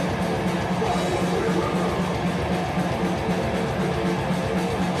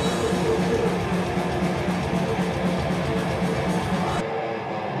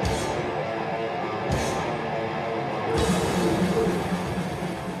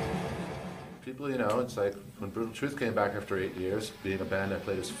 People, you know, it's like when Brutal Truth came back after 8 years, being a band that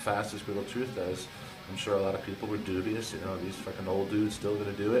played as fast as Brutal Truth does, I'm sure a lot of people were dubious, you know, these fucking old dudes still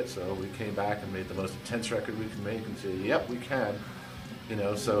gonna do it, so we came back and made the most intense record we can make and say, yep, we can, you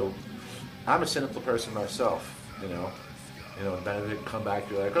know, so I'm a cynical person myself, you know, when bands come back,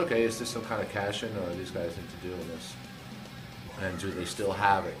 you're like, okay, is this some kind of cash-in, or are these guys into doing this? And do they still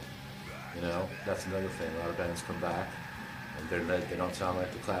have it? You know, that's another thing, a lot of bands come back, and they don't sound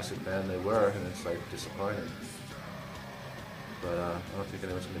like the classic band they were, and it's like disappointing. But I don't think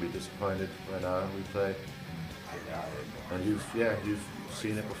anyone's going to be disappointed when we play. And you've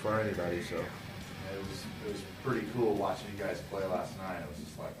seen it before anybody, so. It was pretty cool watching you guys play last night. I was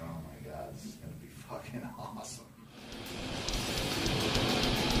just like, oh my god, this is going to be fucking awesome.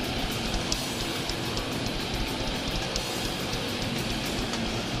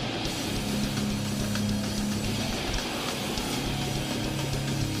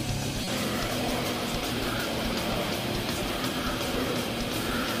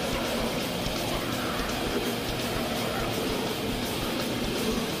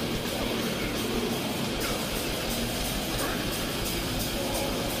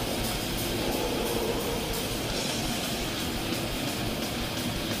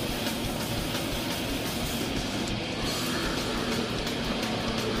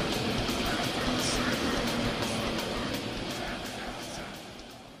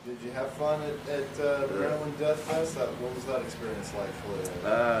 Did you have fun at Maryland Death Fest? What was that experience like for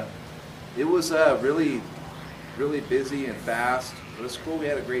you? It was really busy and fast. It was cool. We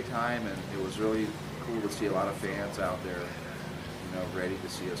had a great time, and it was really cool to see a lot of fans out there, you know, ready to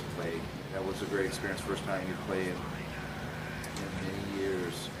see us play. That was a great experience. First time we played in many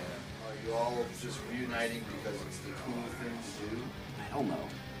years. Are you all just reuniting because it's the cool thing to do? Hell no.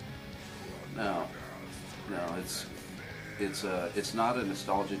 No. It's not a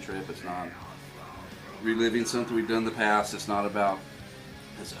nostalgia trip. It's not reliving something we've done in the past. It's not about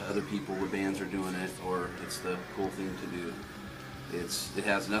as other people with bands are doing it, or it's the cool thing to do. It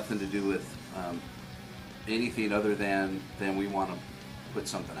has nothing to do with anything other than we want to put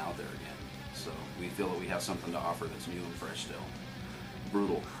something out there again. So we feel that we have something to offer that's new and fresh still.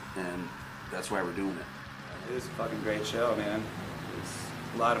 Brutal. And that's why we're doing it. It was a fucking great show, man. It was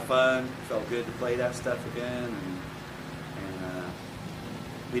a lot of fun. It felt good to play that stuff again. And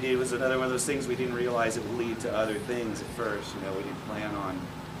it was another one of those things we didn't realize it would lead to other things at first. You know, we didn't plan on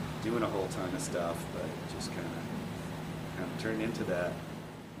doing a whole ton of stuff, but it just kind of turned into that.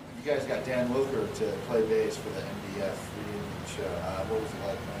 You guys got Dan Wilker to play bass for the MDF reunion show. What was it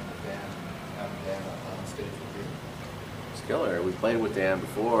like playing with Dan, having Dan on stage with you? It's killer. We played with Dan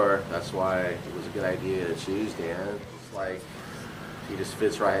before. That's why it was a good idea to choose Dan. It's like he just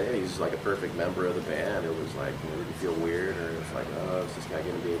fits right in. He's like a perfect member of the band. It was like, you know, you feel weird, or it's like, oh, is this guy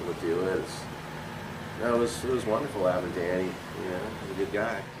going to be able to do it? It was wonderful having Danny. You know, he's a good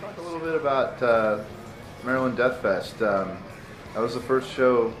guy. Talk a little bit about Maryland Death Fest. That was the first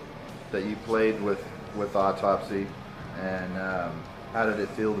show that you played with Autopsy, and how did it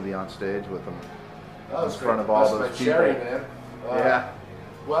feel to be on stage with them in front of all those people? Cherry, man. Yeah.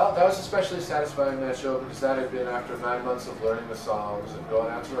 Well, that was especially satisfying, that show, because that had been after 9 months of learning the songs and going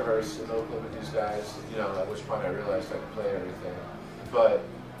out to rehearse in Oakland with these guys, you know, at which point I realized I could play everything. But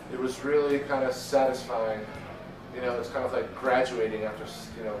it was really kind of satisfying. You know, it's kind of like graduating after,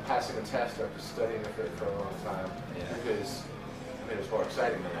 you know, passing a test after studying for a long time. Yeah. Because, I mean, it was more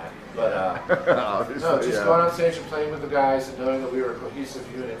exciting than that. But, no, just going on stage and playing with the guys and knowing that we were a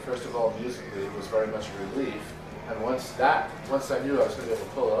cohesive unit, first of all, musically, was very much a relief. And once I knew I was going to be able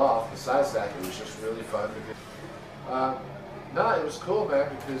to pull it off, besides that, it was just really fun. Because, no, it was cool, man,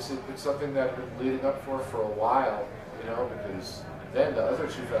 because it's something that I've been leading up for a while, you know, because then the other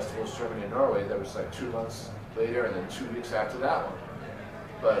two festivals, Germany and Norway, there was like 2 months later and then 2 weeks after that one.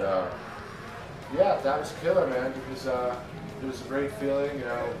 But, yeah, that was killer, man, because it was a great feeling, you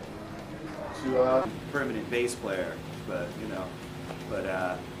know, to... Permanent bass player, but, you know,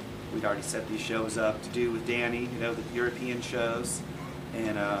 we'd already set these shows up to do with Danny, you know, the European shows,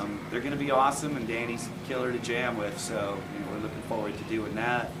 and they're going to be awesome, and Danny's a killer to jam with, so you know, we're looking forward to doing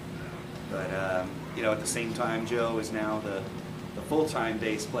that. But you know, at the same time, Joe is now the full-time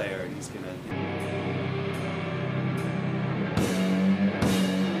bass player, and he's going to...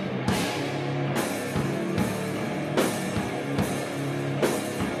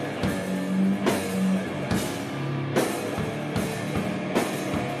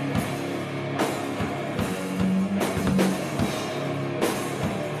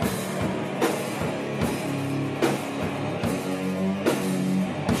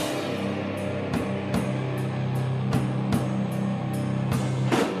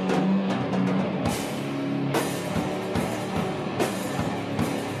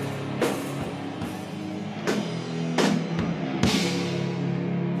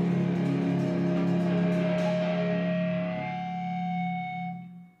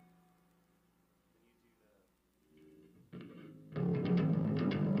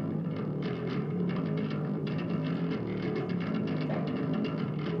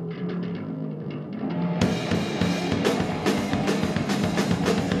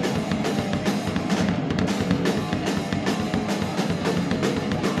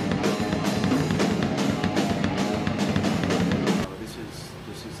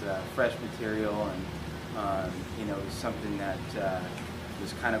 fresh material, and you know, something that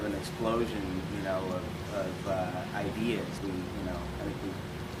was kind of an explosion, you know, of ideas. We, you know, I think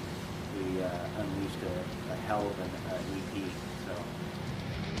we unleashed a hell of an EP. So.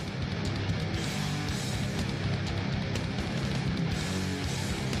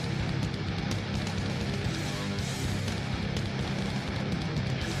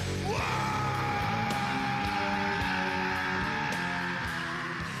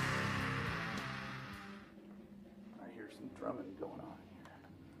 Drumming going on.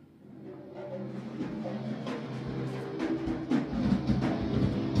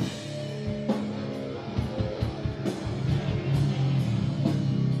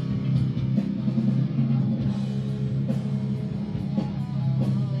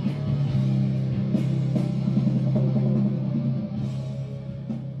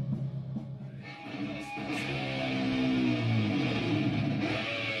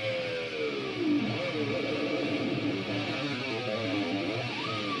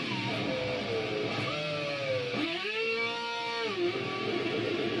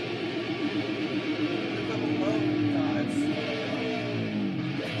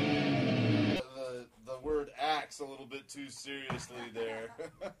 too seriously there.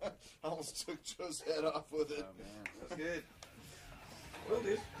 Almost took Joe's head off with it. Oh, man. That's good. Will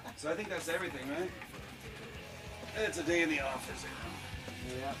do. So I think that's everything, right? It's a day in the office,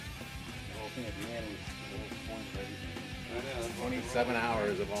 Yeah. The whole thing at the end was the whole point of everything. I know. 27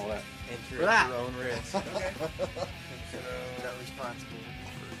 hours of all that. Enter For at that. your own risk. Okay. Not responsible.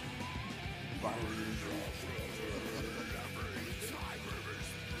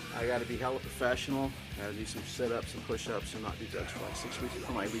 I got to be hella professional. I got to do some sit-ups and push-ups and not do drugs for like 6 weeks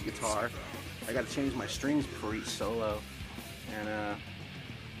before my lead guitar. I got to change my strings before each solo, and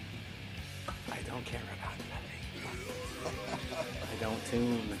I don't care about nothing. I don't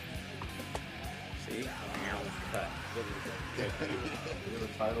tune. See? Cut. Do you have a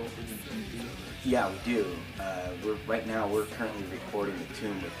title for your EP? Yeah, we do. Right now we're currently recording the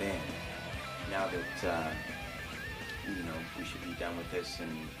Tune Within. Now that we should be done with this in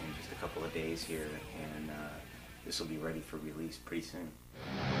just a couple of days here, and this will be ready for release pretty soon.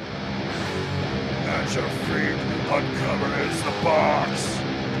 At your feet, uncovered is the box.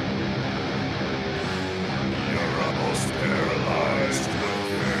 You're almost paralyzed with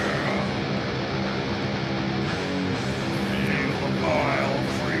fear. Feel the bile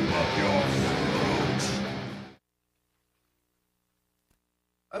creep up your throat.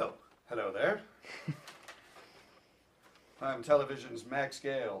 Oh, hello there. I'm television's Max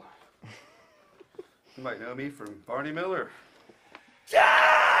Gale. You might know me from Barney Miller.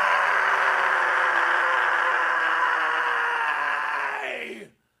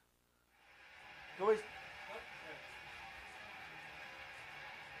 Boys.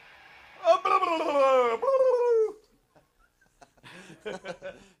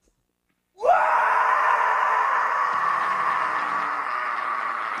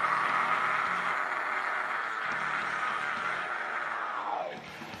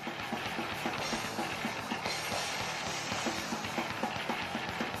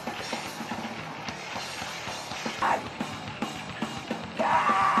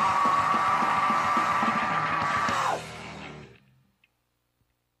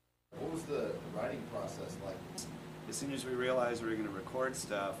 What was the writing process like? As soon as we realized we were going to record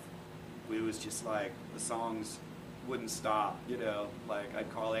stuff, we was just like, the songs wouldn't stop, you know? Like,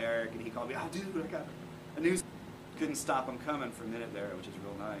 I'd call Eric and he'd call me, oh dude, I got a new... Couldn't stop them coming for a minute there, which is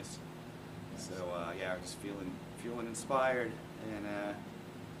real nice. So yeah, we're just feeling inspired, and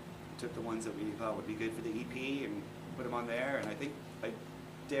took the ones that we thought would be good for the EP and put them on there, and I think, I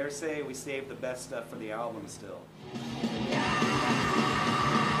dare say, we saved the best stuff for the album still.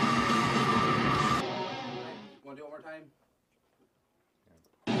 Want to do it one more time?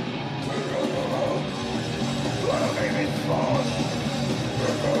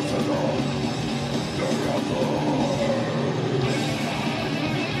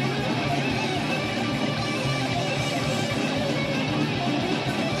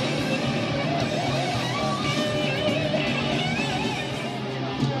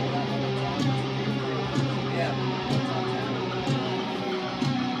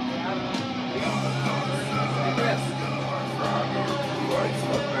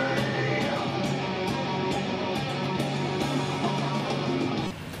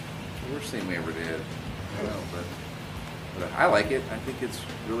 Worst thing we ever did. I don't know, but I like it. I think it's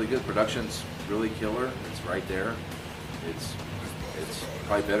really good. Production's really killer. It's right there. It's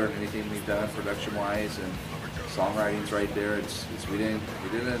probably better than anything we've done production-wise, and songwriting's right there. We didn't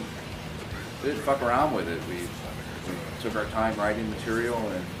fuck around with it. We took our time writing material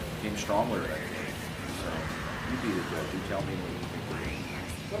and came strong with it, I think. So you beat it, Joe. You tell me what you think.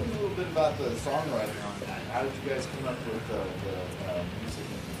 Tell me a little bit about the songwriting on that. How did you guys come up with the music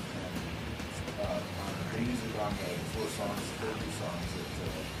and the music on the 4 songs, 30 songs that you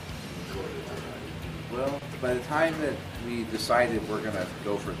recorded? Well, by the time that we decided we're gonna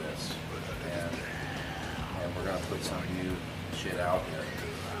go for this, and we're gonna put some new shit out there,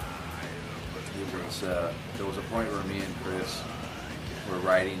 there was a point where me and Chris were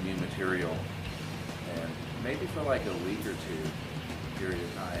writing new material, and maybe for like a week or two period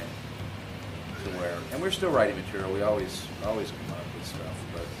of time, and we're still writing material. We always come up with stuff,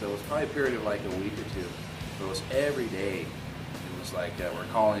 but there was probably a period of like a week or two. It was every day. It was like we're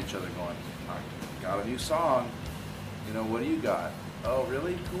calling each other, going, "I got a new song. You know, what do you got? Oh,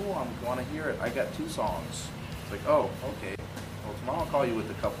 really? Cool. I'm going to hear it. I got 2 songs." It's like, "Oh, okay. Well, tomorrow I'll call you with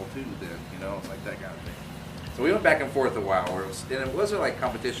a couple too." Then, you know, it's like that kind of thing. So we went back and forth a while, and it wasn't like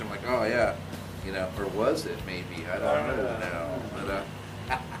competition. Like, oh yeah, you know, or was it maybe? I don't know now. But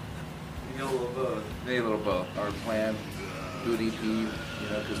maybe a little both. Maybe a little both. Our plan, do an EP, you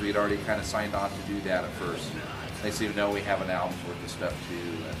know, because we'd already kind of signed on to do that at first. They seem to know we have an album's worth of stuff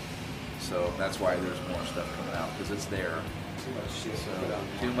too, and So that's why there's more stuff coming out, because it's there. Too much shit. So,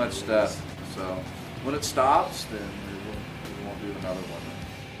 too much stuff. So when it stops, then we won't do another one.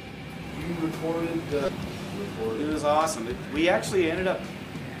 You recorded. It was awesome. We actually ended up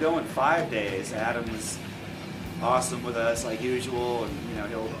going 5 days. Adam was awesome with us like usual, and you know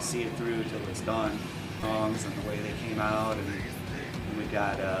he'll see it through till it's done. Songs and the way they came out, and we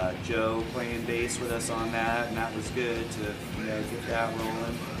got Joe playing bass with us on that, and that was good to get that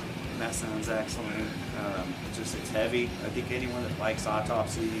rolling. And that sounds excellent. It's heavy. I think anyone that likes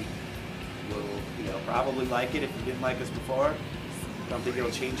Autopsy will probably like it if you didn't like us before. I don't think it'll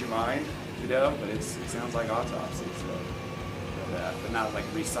change your mind, but it sounds like Autopsy. So, but not like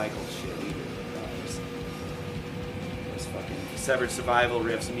recycled shit either. Just fucking Severed Survival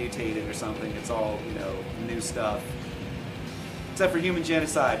riffs mutated or something. It's all new stuff. Except for Human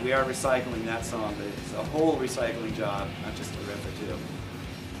Genocide, we are recycling that song, but it's a whole recycling job, not just a riff or two.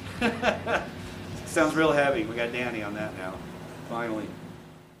 Sounds real heavy. We got Danny on that now. Finally.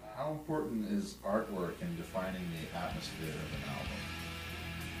 How important is artwork in defining the atmosphere of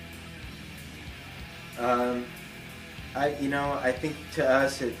an album? I think to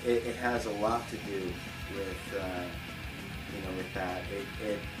us it has a lot to do with with that.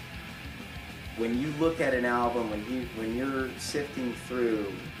 When you look at an album, when you're sifting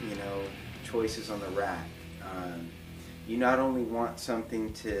through choices on the rack, you not only want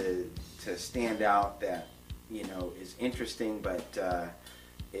something to stand out that is interesting, but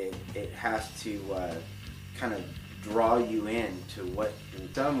it has to kind of draw you in to what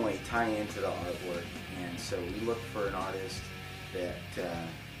in some way tie into the artwork. And so we look for an artist that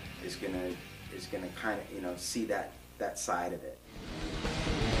is gonna kind of see that side of it.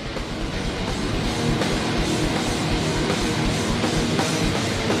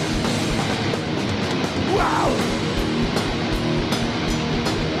 Wow!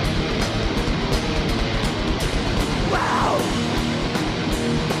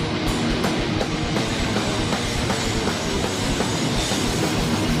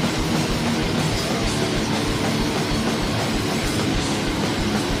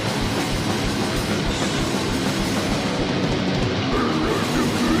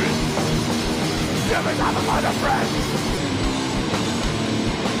 Every time I find a friend.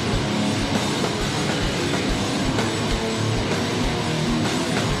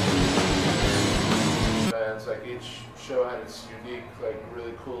 Bands, like each show had its unique, like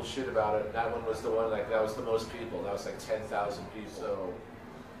really cool shit about it. And that one was the one, like that was the most people. That was like 10,000 people. So,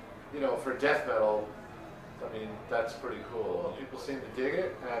 for death metal, I mean, that's pretty cool. People seem to dig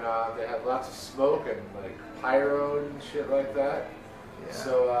it, and they had lots of smoke and like pyro and shit like that. Yeah.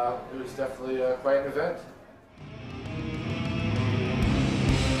 So it was definitely quite an event.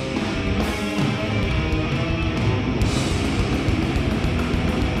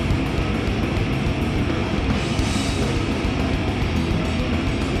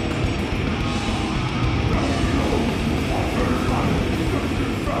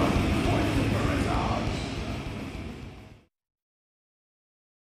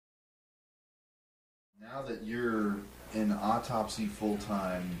 Now that you're in Autopsy full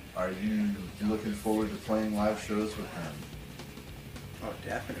time, are you looking forward to playing live shows with them? Oh,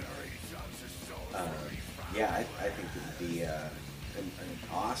 definitely. Yeah, I think it would be an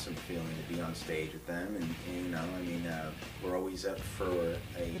awesome feeling to be on stage with them, and we're always up for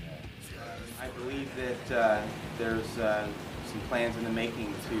a. I believe that there's some plans in the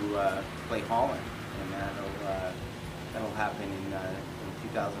making to play Holland, and that'll happen in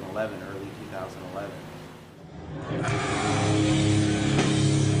 2011, early 2011.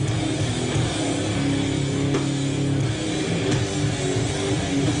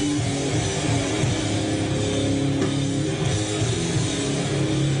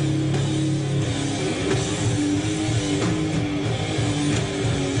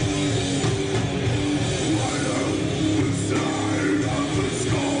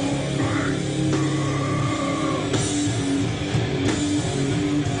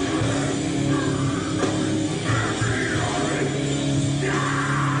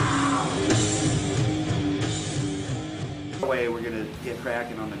 We're gonna get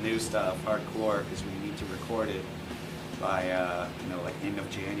cracking on the new stuff, hardcore, because we need to record it by like end of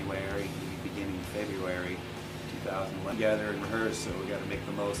January, beginning of February 2011. Together and rehearse, so we got to make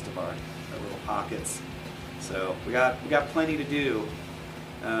the most of our little pockets. So we got plenty to do.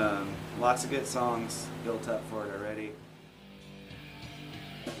 Lots of good songs built up for it already.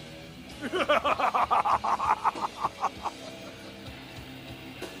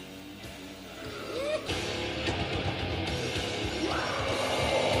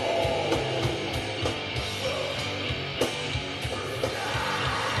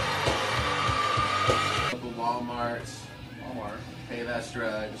 best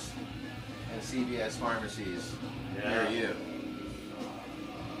drugs and CVS pharmacies near you.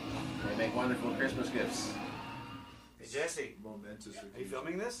 They make wonderful Christmas gifts. Hey Jesse, momentous. Are you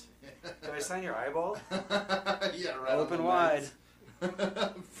filming this? Can I sign your eyeball? Yeah, right. Open wide.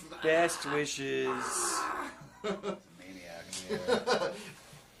 Best wishes. Maniac.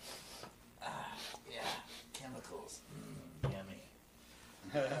 Yeah, chemicals. Yummy.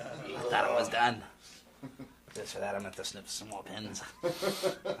 Thought it was done. Just for that, I'm going to snip some more pins.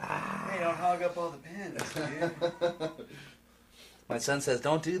 Hey, don't hog up all the pins, dude. My son says,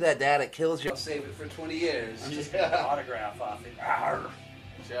 don't do that, Dad. It kills you. I'll save it for 20 years. I'm just getting an autograph off it.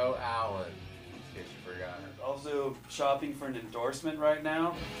 Joe Allen. In case you forgot. Also shopping for an endorsement right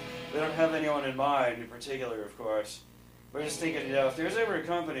now. We don't have anyone in mind in particular, of course. We're just thinking, you know, if there's ever a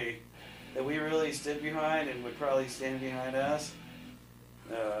company that we really stood behind and would probably stand behind us.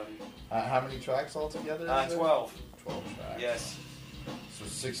 How many tracks altogether? 12. 12 tracks. Yes. So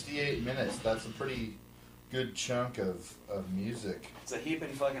 68 minutes. That's a pretty good chunk of music. It's a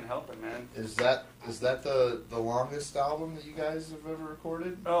heaping fucking helping, man. Is that the longest album that you guys have ever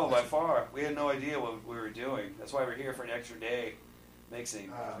recorded? Oh, by far. We had no idea what we were doing. That's why we're here for an extra day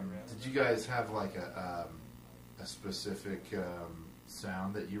mixing. Did you guys have like a specific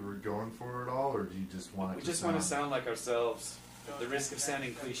sound that you were going for at all, or do you just want We just want to sound like ourselves. The risk of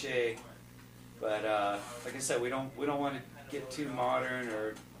sounding cliche, but like I said, we don't want to get too modern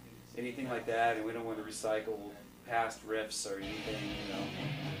or anything like that, and we don't want to recycle past riffs or anything. You know,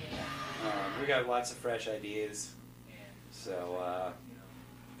 we got lots of fresh ideas, so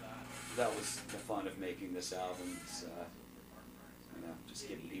that was the fun of making this album. It's, you know, just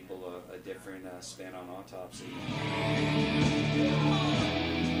giving people a different spin on Autopsy.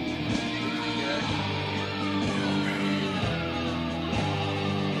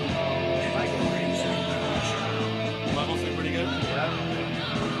 Levels are pretty good? Yeah.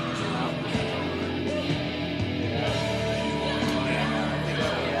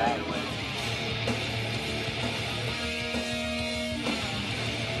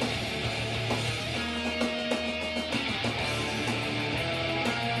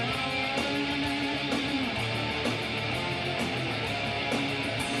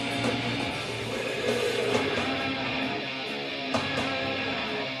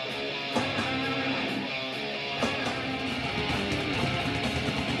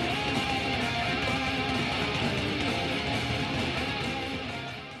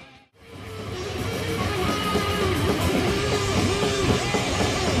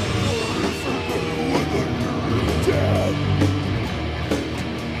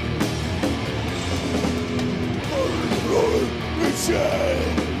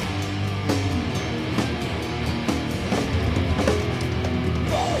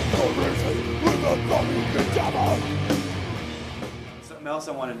 Something else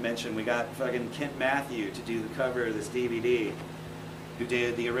I wanted to mention, we got fucking Kent Matthew to do the cover of this DVD, who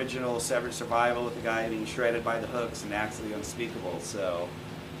did the original Severed Survival with the guy being shredded by the hooks and Acts of the Unspeakable, so...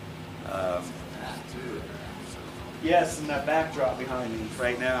 yes, and that backdrop behind me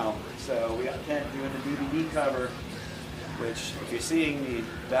right now. So we got Kent doing the DVD cover, which, if you're seeing me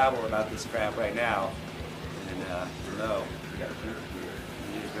babble about this crap right now, and you know, you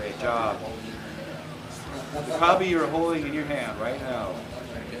did a great job. The copy you're holding in your hand right now.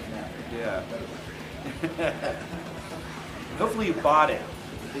 Yeah. Hopefully you bought it.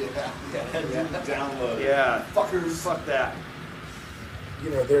 Download it. Yeah. Fuckers. Fuck that. You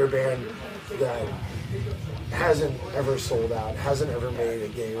know, they're a band that hasn't ever sold out, hasn't ever made a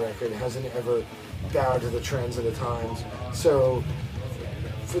gay record, hasn't ever bowed to the trends of the times. So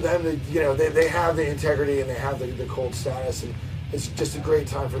for them to, you know, they have the integrity and they have the cult status, and it's just a great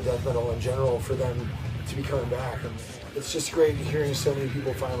time for death metal in general for them to be coming back. And it's just great hearing so many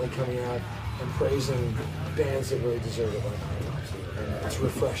people finally coming out and praising bands that really deserve it like Autopsy. And it's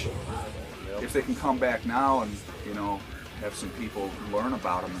refreshing. If they can come back now and, you know, have some people learn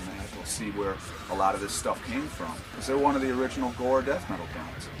about them, and that we'll see where a lot of this stuff came from. Because they're one of the original gore death metal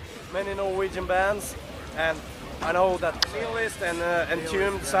bands. Many Norwegian bands, and I know that Nihilist and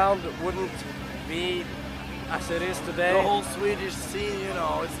Entombed sound wouldn't be as it is today. The whole Swedish scene, you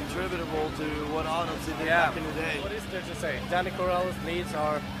know, it's attributable to what Autopsy did back in the day. What is there to say? Danny Corrales' leads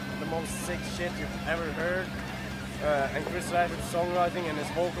are the most sick shit you've ever heard, and Chris Rabbit's songwriting and his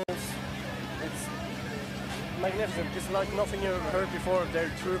vocals, it's magnificent. It's like nothing you've heard before.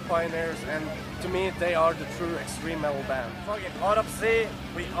 They're true pioneers, and to me, they are the true extreme metal band. Fucking Autopsy,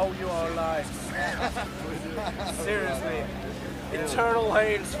 we owe you our lives. Seriously. Eternal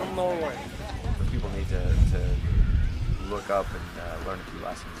hails from Norway. People need to look up and learn a few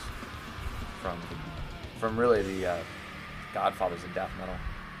lessons from really the godfathers of death metal.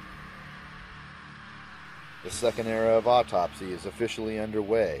 The second era of Autopsy is officially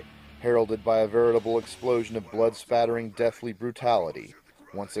underway, heralded by a veritable explosion of blood-spattering, deathly brutality.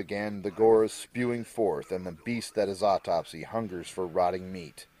 Once again, the gore is spewing forth, and the beast that is Autopsy hungers for rotting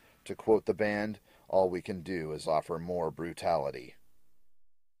meat. To quote the band, all we can do is offer more brutality.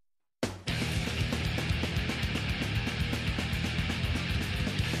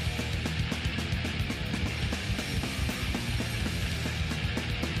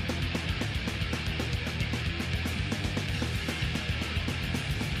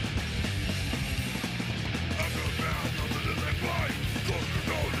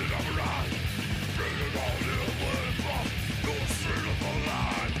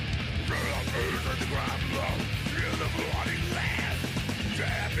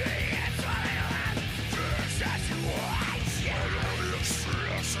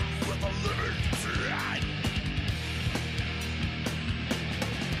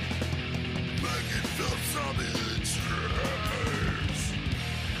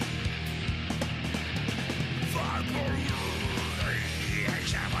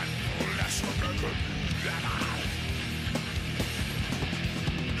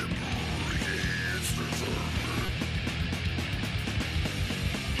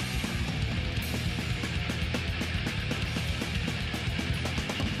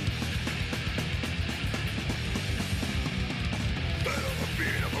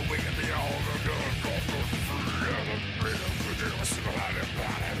 Beat of a wing at the altar, good, go for free, and the beat of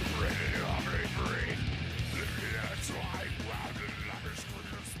the